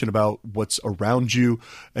information about what's around you,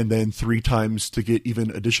 and then 3 times to get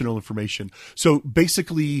even additional information. So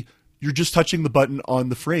basically, you're just touching the button on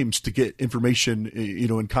the frames to get information,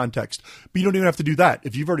 in context. But you don't even have to do that.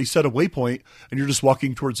 If you've already set a waypoint and you're just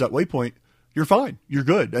walking towards that waypoint, you're fine. You're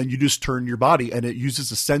good. And you just turn your body, and it uses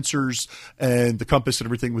the sensors and the compass and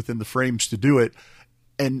everything within the frames to do it.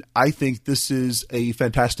 And I think this is a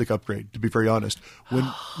fantastic upgrade, to be very honest.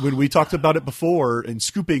 When we talked about it before and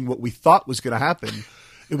scooping what we thought was going to happen,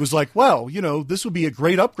 it was like, wow, this would be a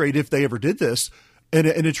great upgrade if they ever did this. And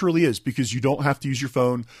it truly is, because you don't have to use your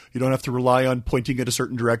phone. You don't have to rely on pointing at a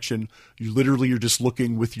certain direction. You literally are just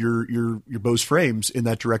looking with your Bose frames in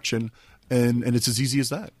that direction, and it's as easy as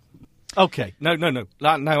that. Okay, no.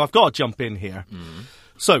 Now I've got to jump in here.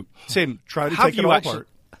 So, Tim, try to take it all apart.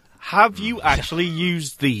 Have you actually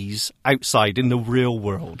used these outside in the real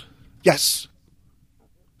world? Yes.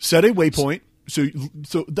 Set a waypoint. So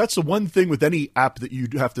that's the one thing with any app that you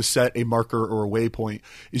have to set a marker or a waypoint,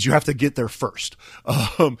 is you have to get there first.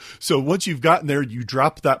 So once you've gotten there, you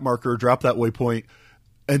drop that marker, drop that waypoint,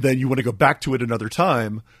 and then you want to go back to it another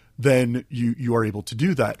time, then you are able to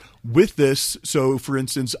do that. With this, so for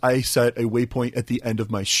instance, I set a waypoint at the end of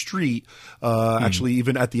my street, actually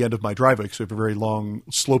even at the end of my driveway, because we have a very long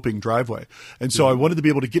sloping driveway. And so I wanted to be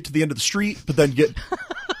able to get to the end of the street, but then get...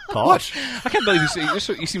 Gosh, I can't believe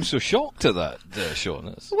you seem so shocked at that,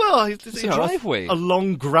 Sean. Well, it's a driveway. A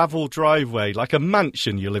long gravel driveway, like a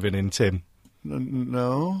mansion you're living in, Tim.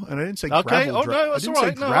 No, and I didn't say gravel. No, that's all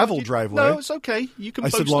right. Gravel driveway. No, it's okay. You can. I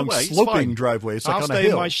said long sloping driveway. It's like I'll on a stay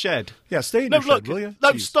hill. in my shed. Yeah, stay in your shed, will you?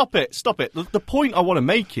 No, Jeez. stop it. The point I want to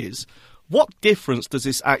make is, what difference does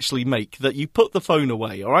this actually make that you put the phone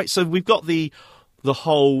away? All right, so we've got the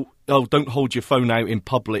whole don't hold your phone out in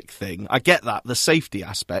public thing. I get that, the safety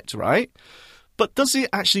aspect, right? But does it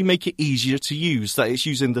actually make it easier to use, that it's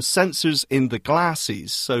using the sensors in the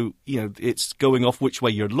glasses, so it's going off which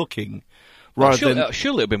way you're looking, rather than...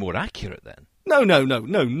 Surely it'll be more accurate then. No,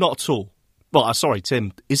 not at all. Well, sorry,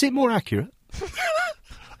 Tim, is it more accurate?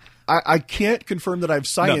 I can't confirm that I have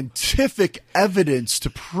scientific evidence to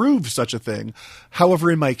prove such a thing. However,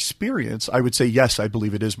 in my experience, I would say yes, I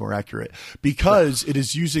believe it is more accurate, because it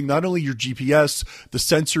is using not only your GPS, the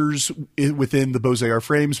sensors within the Bose AR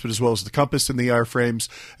frames, but as well as the compass in the AR frames.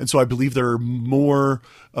 And so I believe there are more,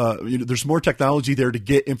 there's more technology there to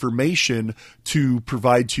get information to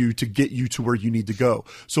provide to get you to where you need to go.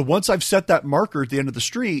 So once I've set that marker at the end of the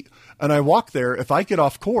street and I walk there, if I get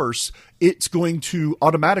off course, it's going to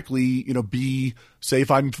automatically, be, say,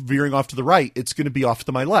 if I'm veering off to the right, it's going to be off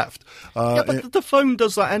to my left. But the phone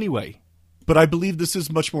does that anyway. But I believe this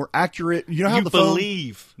is much more accurate. You know how you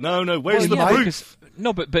believe? No. Where's the proof?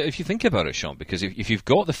 But if you think about it, Sean, because if you've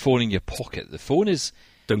got the phone in your pocket, the phone is...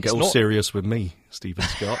 Don't get all serious with me, Stephen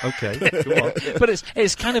Scott. Okay, go on. But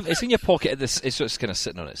it's in your pocket. It's kind of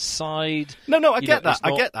sitting on its side. No, I get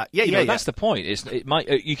that. Yeah. That's the point.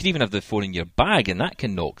 You can even have the phone in your bag, and that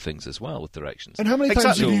can knock things as well with directions. And how many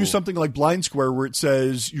times have you used something like Blind Square, where it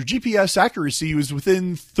says your GPS accuracy was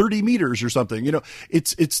within 30 meters or something?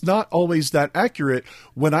 It's not always that accurate.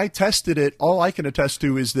 When I tested it, all I can attest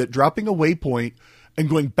to is that dropping a waypoint and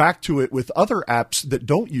going back to it with other apps that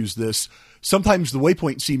don't use this, sometimes the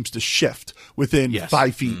waypoint seems to shift within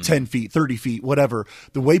 5 feet, 10 feet, 30 feet, whatever.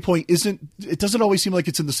 The waypoint it doesn't always seem like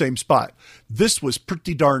it's in the same spot. This was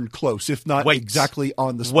pretty darn close, if not exactly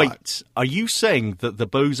on the spot. Wait, are you saying that the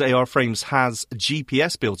Bose AR frames has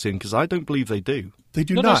GPS built in? Because I don't believe they do. They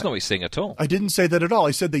do not. No, that's not what he's saying at all. I didn't say that at all.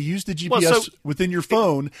 I said they use the GPS within your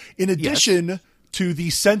phone in addition to the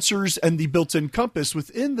sensors and the built-in compass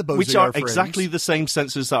within the Bose which AR are frames. Exactly the same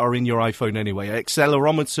sensors that are in your iPhone anyway.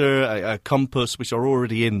 Accelerometer, a compass, which are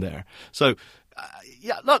already in there. So,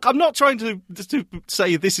 look, I'm not trying to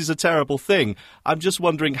say this is a terrible thing. I'm just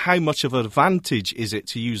wondering how much of an advantage is it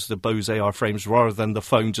to use the Bose AR frames rather than the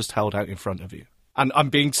phone just held out in front of you? And I'm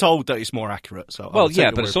being told that it's more accurate. So but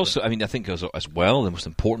it's also, I think as well, the most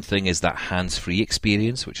important thing is that hands-free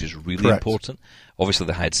experience, which is really important. Obviously,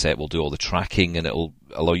 the headset will do all the tracking, and it'll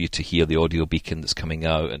allow you to hear the audio beacon that's coming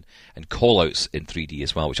out and call-outs in 3D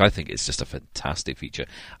as well, which I think is just a fantastic feature.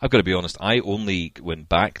 I've got to be honest, I only went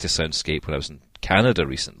back to Soundscape when I was in Canada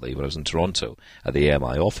recently, when I was in Toronto at the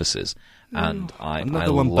AMI offices, and I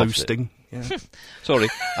loved boasting. it. Yeah. Sorry.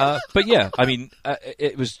 But yeah, I mean,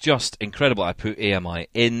 it was just incredible. I put AMI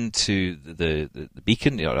into the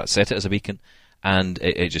beacon, I set it as a beacon, and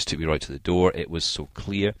it just took me right to the door. It was so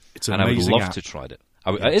clear. It's an and amazing I would love app. to try it.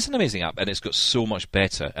 It's an amazing app, and it's got so much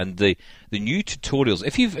better. And the new tutorials,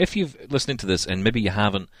 if you've listening to this and maybe you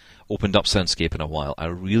haven't opened up Soundscape in a while, I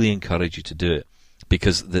really encourage you to do it,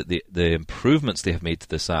 because the improvements they have made to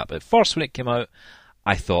this app. At first, when it came out,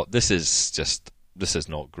 I thought this is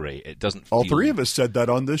not great. It doesn't feel... All three of us said that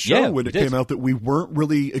on this show when it came out, that we weren't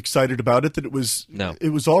really excited about it, that it was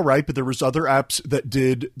all right, but there was other apps that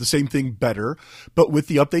did the same thing better. But with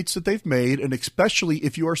the updates that they've made, and especially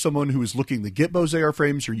if you are someone who is looking to get Bose AR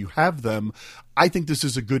frames or you have them, I think this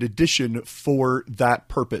is a good addition for that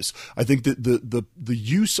purpose. I think that the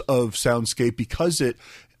use of Soundscape, because it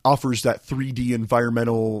offers that 3D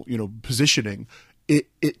environmental, positioning,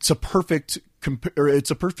 it's a perfect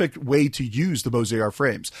way to use the Bose AR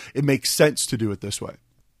frames. It makes sense to do it this way.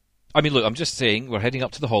 I mean, look, I'm just saying, we're heading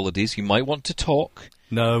up to the holidays. You might want to talk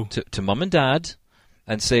to Mum and Dad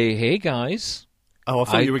and say, hey, guys. Oh, I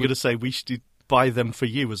thought you were going to say we should buy them for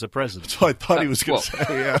you as a present. So I thought he was going to say,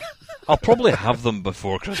 yeah. I'll probably have them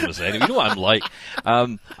before Christmas anyway. You know what I'm like.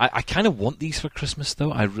 I kind of want these for Christmas,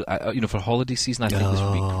 though. I for holiday season, I think this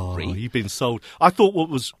would be great. You've been sold. I thought what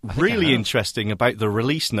was really interesting about the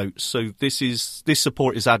release notes, so this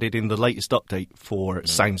support is added in the latest update for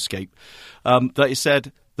Soundscape, that it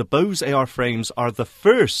said the Bose AR frames are the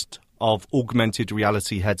first of augmented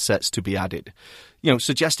reality headsets to be added,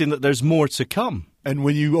 suggesting that there's more to come. And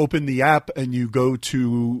when you open the app and you go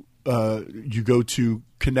to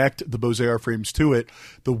connect the Bose AR frames to it,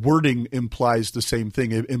 the wording implies the same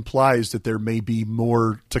thing. It implies that there may be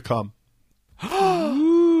more to come.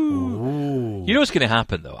 Ooh. You know what's going to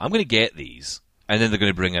happen, though? I'm going to get these, and then they're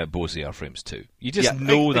going to bring out Bose AR frames too. You just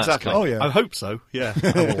know that's exactly. coming. Oh, yeah. I hope so, yeah.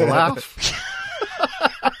 I will laugh.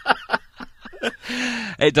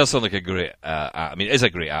 It does sound like a great app. I mean, it is a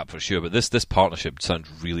great app for sure, but this partnership sounds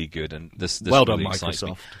really good, and this well really done, excites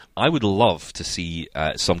me. Microsoft. I would love to see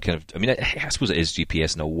some kind of... I mean, I suppose it is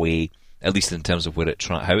GPS in a way, at least in terms of where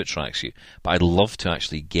how it tracks you, but I'd love to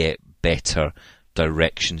actually get better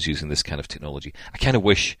directions using this kind of technology. I kind of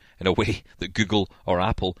wish, in a way, that Google or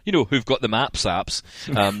Apple, who've got the Maps apps,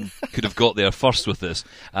 could have got there first with this.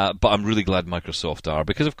 But I'm really glad Microsoft are,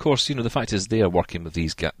 because, of course, the fact is they are working with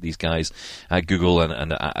these guys at Google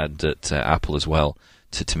and at Apple as well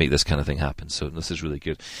to make this kind of thing happen. So this is really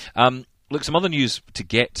good. Look, some other news to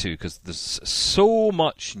get to, because there's so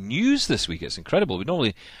much news this week. It's incredible. We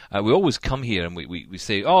normally, we always come here and we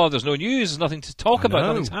say, oh, there's no news, there's nothing to talk about,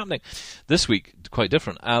 nothing's happening. This week, quite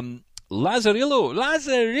different.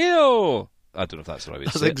 Lazarillo! I don't know if that's the right way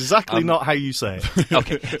to say it. That's exactly not how you say it.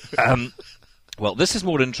 Okay. Well, this is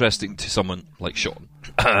more interesting to someone like Sean,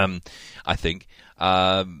 I think.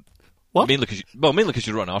 What? Mainly because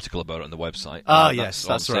you wrote an article about it on the website. Yes,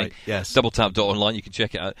 that's right. Yes. Doubletap.online, you can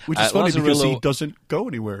check it out. Which is funny because he doesn't go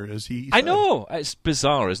anywhere, as he said. I know, it's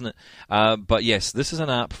bizarre, isn't it? But yes, this is an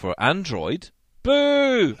app for Android,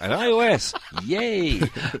 boo, and iOS, yay.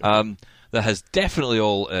 That has definitely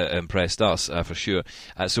all impressed us, for sure.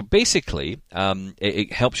 So basically,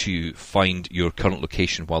 it helps you find your current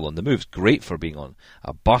location while on the move. It's great for being on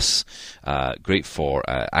a bus, great for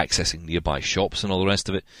accessing nearby shops and all the rest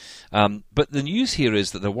of it. But the news here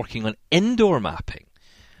is that they're working on indoor mapping.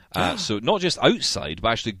 So not just outside,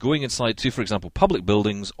 but actually going inside to, for example, public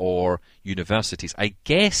buildings or universities. I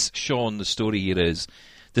guess, Sean, the story here is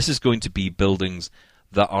this is going to be buildings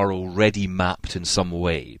that are already mapped in some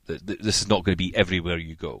way. This is not going to be everywhere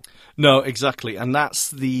you go. No, exactly. And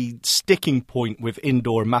that's the sticking point with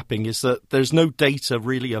indoor mapping, is that there's no data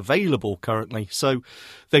really available currently. So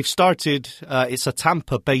they've started, it's a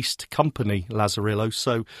Tampa-based company, Lazarillo.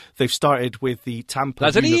 So they've started with the Tampa...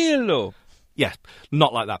 Lazarillo! Yeah,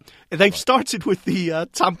 not like that. They've started with the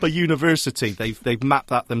Tampa University. They've mapped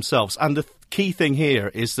that themselves. And the key thing here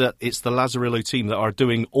is that it's the Lazarillo team that are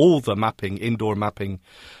doing all the mapping, indoor mapping.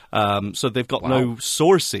 So they've got no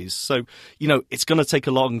sources. So, it's going to take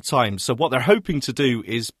a long time. So what they're hoping to do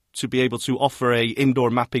is to be able to offer a indoor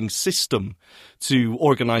mapping system to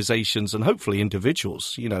organizations and hopefully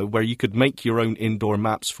individuals, where you could make your own indoor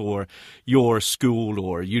maps for your school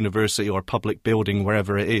or university or public building,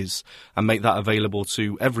 wherever it is, and make that available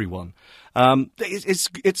to everyone.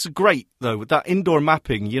 It's great, though. That indoor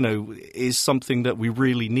mapping, is something that we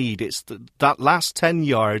really need. It's that last 10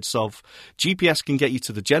 yards of GPS can get you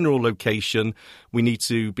to the general location. We need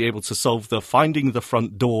to be able to solve the finding the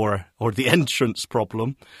front door or the entrance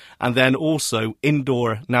problem. And then also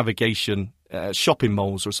indoor navigation shopping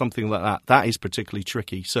malls or something like that, that is particularly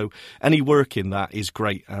tricky. So any work in that is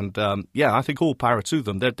great. And I think all power to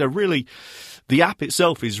them. They're really, the app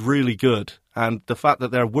itself is really good. And the fact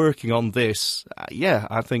that they're working on this,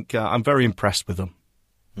 I think I'm very impressed with them.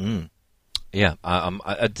 Mm. Yeah.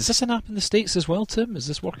 Is this an app in the States as well, Tim? Is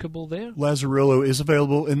this workable there? Lazarillo is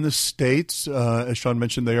available in the States. As Sean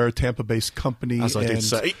mentioned, they are a Tampa-based company. As I did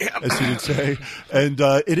say. As he did say. And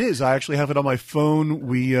it is. I actually have it on my phone.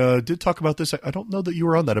 We did talk about this. I don't know that you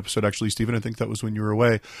were on that episode, actually, Stephen. I think that was when you were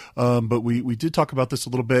away. But we did talk about this a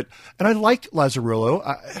little bit. And I like Lazarillo.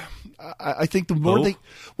 I think the more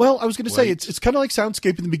I was going to say, it's kind of like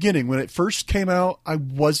Soundscape in the beginning. When it first came out, I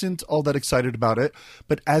wasn't all that excited about it.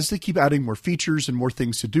 But as they keep adding more features and more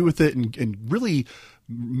things to do with it and really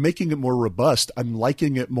making it more robust, I'm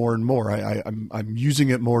liking it more and more. I'm using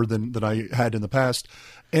it more than I had in the past.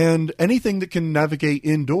 And anything that can navigate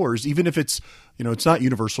indoors, even if it's, it's not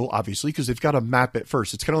universal, obviously, because they've got to map it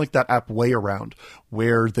first. It's kind of like that app Way Around,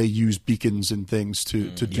 where they use beacons and things to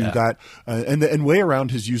do that. And Way Around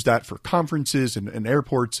has used that for conferences and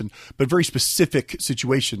airports, but very specific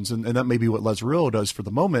situations. And that may be what Lazarillo does for the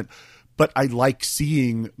moment. But I like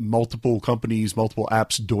seeing multiple companies, multiple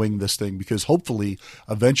apps doing this thing, because hopefully,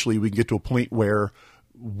 eventually, we can get to a point where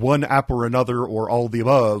one app or another or all of the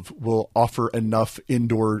above will offer enough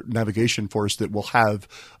indoor navigation for us that we'll have,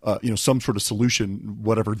 some sort of solution,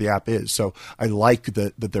 whatever the app is. So I like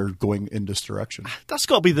that they're going in this direction. That's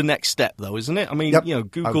got to be the next step, though, isn't it? I mean,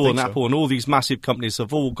 Google and Apple and all these massive companies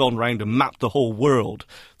have all gone round and mapped the whole world.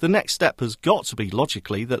 The next step has got to be,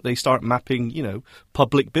 logically, that they start mapping,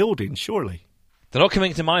 public buildings, surely. They're not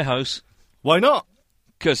coming to my house. Why not?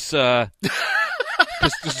 Because they're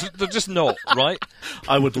just not, right?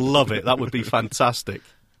 I would love it. That would be fantastic.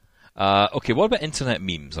 Okay, what about internet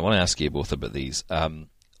memes? I want to ask you both about these.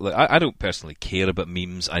 Look, I don't personally care about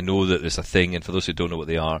memes. I know that there's a thing, and for those who don't know what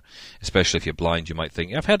they are, especially if you're blind, you might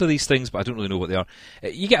think, I've heard of these things, but I don't really know what they are.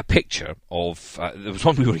 You get a picture of, there was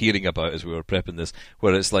one we were hearing about as we were prepping this,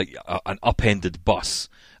 where it's like an upended bus.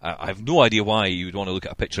 I have no idea why you would want to look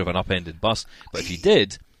at a picture of an upended bus, but if you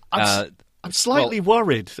did... I'm slightly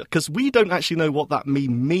worried, because we don't actually know what that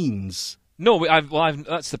meme means. No,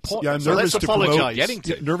 that's the point. Yeah, I'm so nervous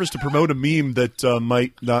to promote a meme that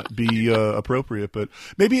might not be appropriate, but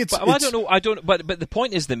maybe it's. But I don't know. But the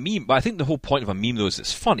point is the meme. But I think the whole point of a meme, though, is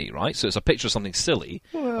it's funny, right? So it's a picture of something silly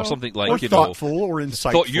or something like thoughtful or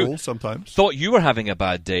insightful. Sometimes thought you were having a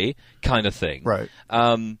bad day, kind of thing, right?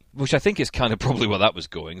 Which I think is kind of probably where that was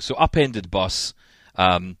going. So upended bus.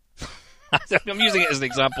 I'm using it as an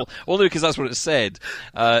example, only because that's what it said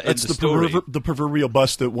it's in the story. The proverbial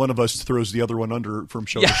bus that one of us throws the other one under from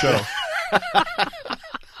show to show.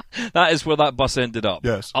 That is where that bus ended up.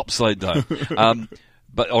 Yes. Upside down.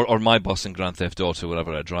 Or my bus in Grand Theft Auto,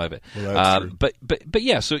 wherever I drive it. Well, but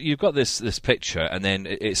yeah, so you've got this picture, and then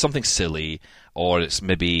it's something silly, or it's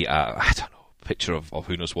maybe I don't know, a picture of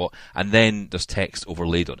who knows what, and then there's text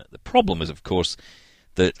overlaid on it. The problem is, of course,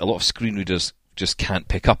 that a lot of screen readers just can't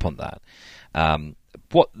pick up on that.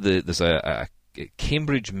 There's a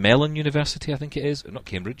Cambridge Mellon University, I think it is, not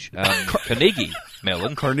Cambridge, Carnegie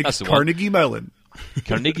Mellon. Carnegie Mellon.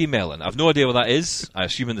 Carnegie Mellon. I've no idea what that is. I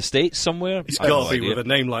assume in the States somewhere. It's got to be with a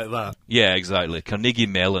name like that. Yeah, exactly. Carnegie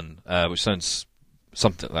Mellon, which sounds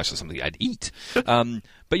something I'd eat.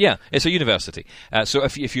 But yeah, it's a university. So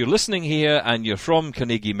if you're listening here and you're from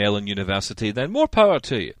Carnegie Mellon University, then more power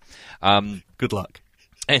to you. Good luck.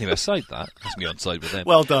 Anyway, aside that, that's me on side with them.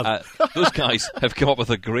 Well done. Those guys have come up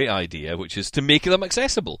with a great idea, which is to make them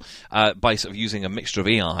accessible by sort of using a mixture of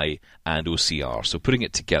AI and OCR. So putting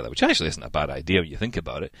it together, which actually isn't a bad idea when you think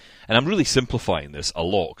about it. And I'm really simplifying this a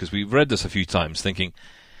lot, because we've read this a few times thinking,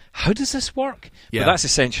 how does this work? Yeah. But that's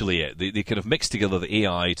essentially it. They kind of mix together the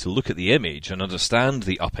AI to look at the image and understand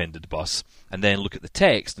the upended bus, and then look at the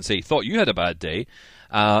text and say, thought you had a bad day,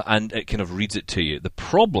 and it kind of reads it to you. The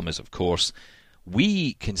problem is, of course,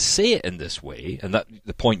 we can say it in this way, and that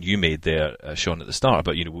the point you made there, Sean, at the start,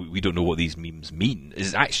 but we don't know what these memes mean,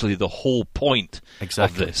 is actually the whole point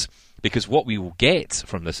of this. Because what we will get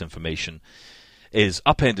from this information is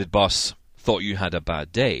upended bus, thought you had a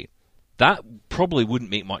bad day. That probably wouldn't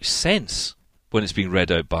make much sense when it's being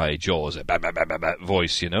read out by Jaws,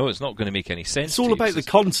 voice, it's not going to make any sense. It's all about the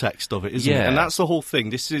context of it, isn't it? And that's the whole thing.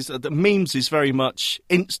 This is the memes is very much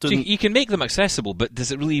instant. So you can make them accessible, but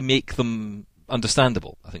does it really make them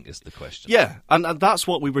understandable, I think is the question. Yeah, and that's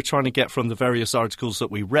what we were trying to get from the various articles that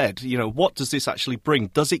we read. You know, what does this actually bring?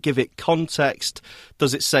 Does it give it context?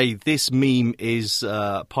 Does it say this meme is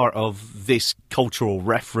part of this cultural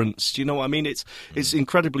reference? Do you know what I mean? It's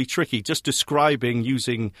incredibly tricky. Just describing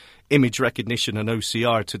using image recognition and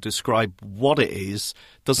OCR to describe what it is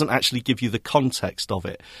doesn't actually give you the context of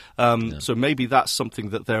it. So maybe that's something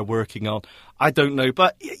that they're working on. I don't know.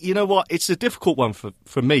 But you know what? It's a difficult one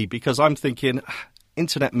for me because I'm thinking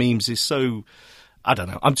internet memes is so... I don't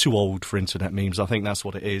know. I'm too old for internet memes. I think that's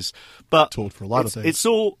what it is. But too old for a lot of things. It's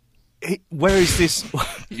all... Where is this?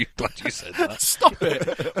 You're glad you said that. Stop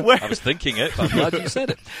it. I was thinking it, but I'm glad you said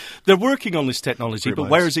it. They're working on this technology, Pretty but much.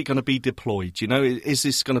 where is it going to be deployed? You know, is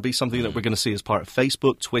this going to be something that we're going to see as part of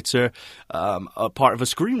Facebook, Twitter, a part of a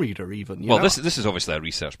screen reader even? Well, this is obviously a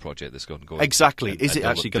research project that's going to go. Exactly. And, is it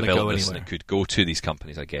actually going to go this, anywhere? And it could go to these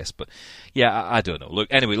companies, I guess. But yeah, I don't know. Look,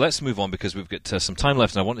 anyway, let's move on because we've got some time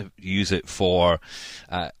left, and I want to use it for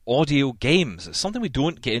audio games. It's something we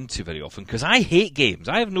don't get into very often because I hate games.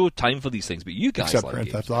 I have no time for these things, but you guys Except like Grand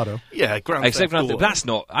games. Theft Auto. Yeah, Grand Except Theft Grand Theft. Auto. That's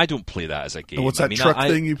not. I don't play that as a game. And what's that truck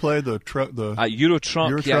thing you play? The truck, Euro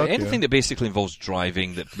Truck. Yeah, Truck, anything that basically involves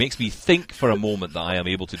driving that makes me think for a moment that I am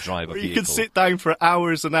able to drive a Where vehicle. you can sit down for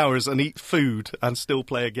hours and hours and eat food and still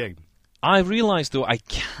play a game. I realise, though, I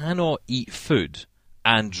cannot eat food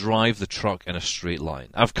and drive the truck in a straight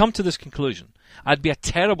line. I've come to this conclusion. I'd be a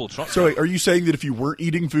terrible truck So driver. are you saying that if you weren't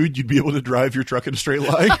eating food, you'd be able to drive your truck in a straight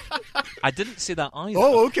line? I didn't say that either.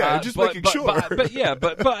 Oh, okay. I'm just making sure.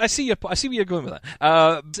 But I see where you're going with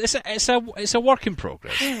that. It's a work in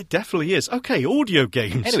progress. It definitely is. Okay, audio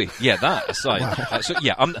games. Anyway, yeah, that aside.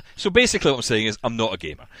 So basically what I'm saying is I'm not a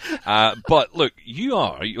gamer. But look,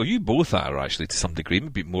 you both are actually to some degree,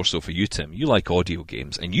 maybe more so for you, Tim. You like audio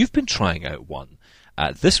games, and you've been trying out one.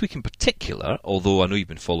 This week in particular, although I know you've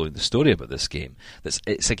been following the story about this game,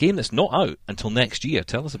 it's a game that's not out until next year.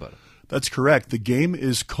 Tell us about it. That's correct. The game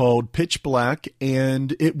is called Pitch Black,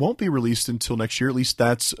 and it won't be released until next year. At least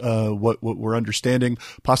that's what we're understanding,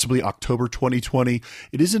 possibly October 2020.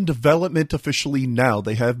 It is in development officially now.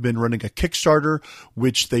 They have been running a Kickstarter,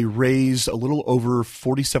 which they raised a little over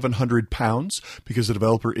 £4,700 because the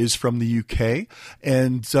developer is from the UK,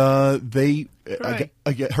 and they...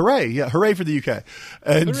 Hooray for the UK.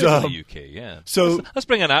 And Hooray for the UK, yeah. So let's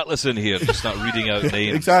bring an atlas in here and start reading out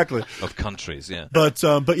names exactly of countries, yeah. But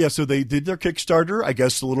yeah, so they did their Kickstarter. I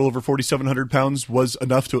guess a little over £4,700 was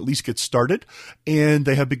enough to at least get started, and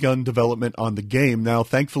they have begun development on the game. Now,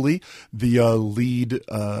 thankfully, the lead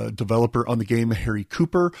developer on the game, Harry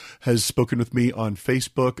Cooper, has spoken with me on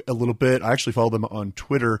Facebook a little bit. I actually follow them on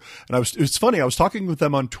Twitter, and it's funny. I was talking with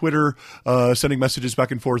them on Twitter, sending messages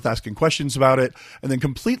back and forth, asking questions about it, and then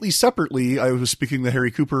completely separately, I was speaking to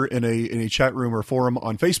Harry Cooper in a chat room or forum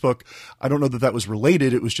on Facebook. I don't know that was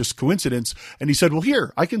related. It was just coincidence. And he said, well,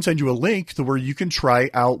 here, I can send you a link to where you can try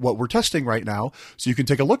out what we're testing right now so you can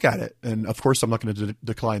take a look at it. And of course, I'm not going to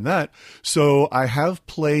decline that. So I have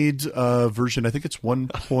played version, I think it's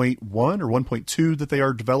 1.1 or 1.2 that they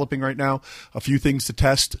are developing right now, a few things to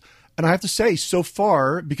test. And I have to say, so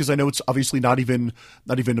far, because I know it's obviously not even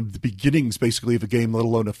the beginnings, basically, of a game, let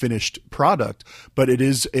alone a finished product, but it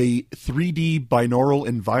is a 3D binaural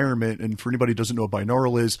environment. And for anybody who doesn't know what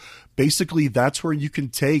binaural is, basically that's where you can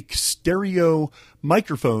take stereo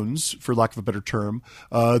microphones, for lack of a better term,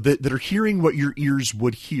 that are hearing what your ears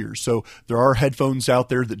would hear. So there are headphones out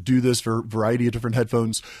there that do this, for a variety of different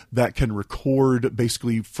headphones that can record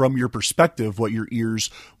basically from your perspective what your ears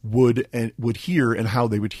would hear and how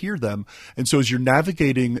they would hear them. And so as you're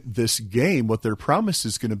navigating this game, what their promise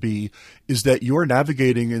is going to be is that you're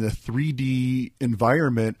navigating in a 3D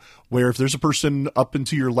environment where if there's a person up and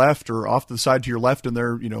to your left or off to the side to your left and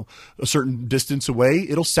they're, a certain distance away,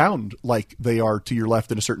 it'll sound like they are to your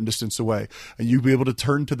left and a certain distance away. And you'll be able to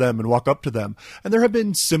turn to them and walk up to them. And there have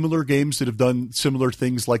been similar games that have done similar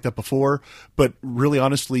things like that before. But really,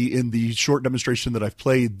 honestly, in the short demonstration that I've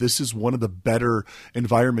played, this is one of the better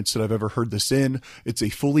environments that I've ever heard this in. It's a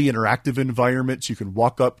fully interactive environment. So you can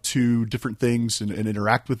walk up to different things and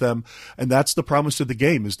interact with them. And that's the promise of the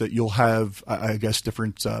game, is that you'll have, I guess,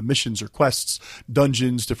 different missions or quests,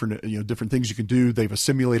 dungeons, different things you can do. They have a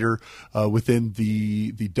simulator within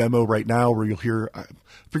the demo right now where you'll hear, I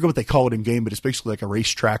forget what they call it in game, but it's basically like a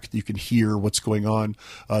racetrack that you can hear what's going on.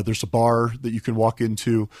 There's a bar that you can walk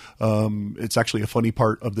into. It's actually a funny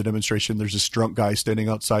part of the demonstration. There's this drunk guy standing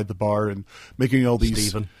outside the bar and making all these.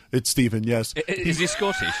 Stephen. It's Stephen, yes. Is he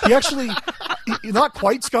Scottish? He actually, not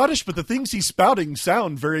quite Scottish, but the things he's spouting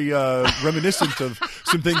sound very reminiscent of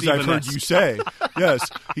some things I've heard you say. Yes,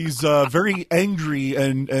 he's very angry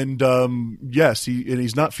and yes,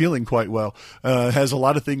 he's not feeling quite well. Has a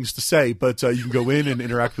lot of things to say, but you can go in and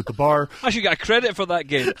interact with the bar. I should get credit for that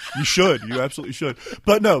game. You should. You absolutely should.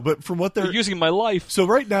 But from what they're using my life. So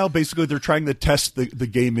right now, basically, they're trying to test the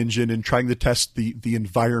game engine and trying to test the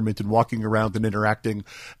environment and walking around and interacting.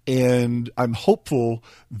 And I'm hopeful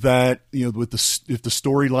that, if the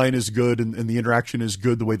storyline is good and the interaction is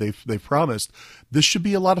good the way they've promised, this should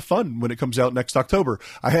be a lot of fun when it comes out next October.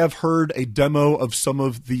 I have heard a demo of some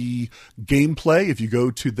of the gameplay. If you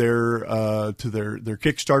go to their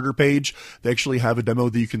Kickstarter page, they actually have a demo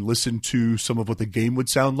that you can listen to some of what the game would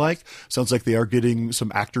sound like. Sounds like they are getting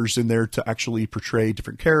some actors in there to actually portray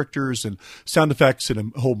different characters and sound effects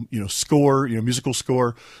and a whole score, musical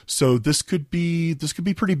score. So this could be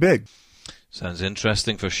pretty big. Sounds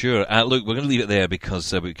interesting for sure. Look, we're going to leave it there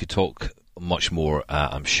because we could talk much more,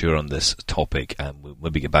 I'm sure, on this topic, and we'll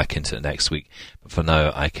maybe get back into it next week. But for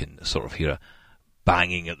now, I can sort of hear a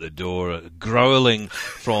banging at the door, growling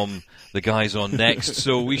from the guys on next.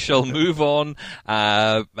 So we shall move on,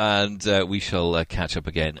 and we shall catch up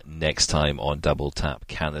again next time on Double Tap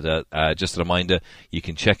Canada. Just a reminder, you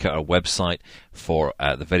can check out our website for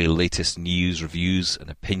the very latest news, reviews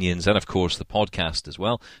and opinions, and of course the podcast as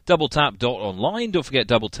well, doubletap.online. Don't forget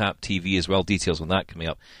Double Tap TV as well. Details on that coming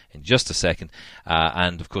up in just a second.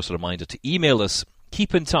 And of course a reminder to email us.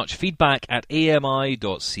 Keep in touch. Feedback at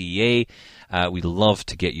ami.ca. We'd love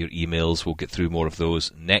to get your emails. We'll get through more of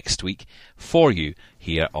those next week for you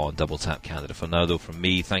here on Double Tap Canada. For now, though, from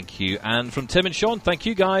me, thank you. And from Tim and Sean, thank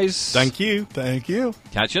you, guys. Thank you. Thank you.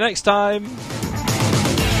 Catch you next time.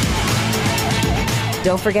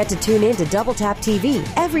 Don't forget to tune in to Double Tap TV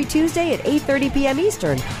every Tuesday at 8:30 p.m.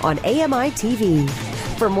 Eastern on AMI TV.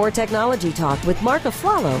 For more technology talk with Mark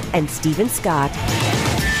Aflalo and Stephen Scott.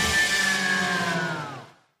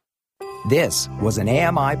 This was an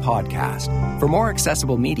AMI podcast. For more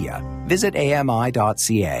accessible media, visit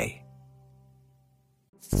ami.ca.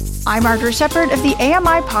 I'm Margaret Shepard of the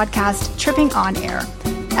AMI podcast Tripping On Air.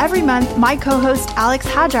 Every month, my co-host Alex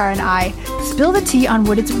Hajar and I spill the tea on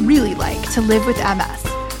what it's really like to live with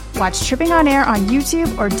MS. Watch Tripping On Air on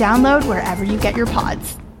YouTube or download wherever you get your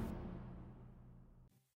pods.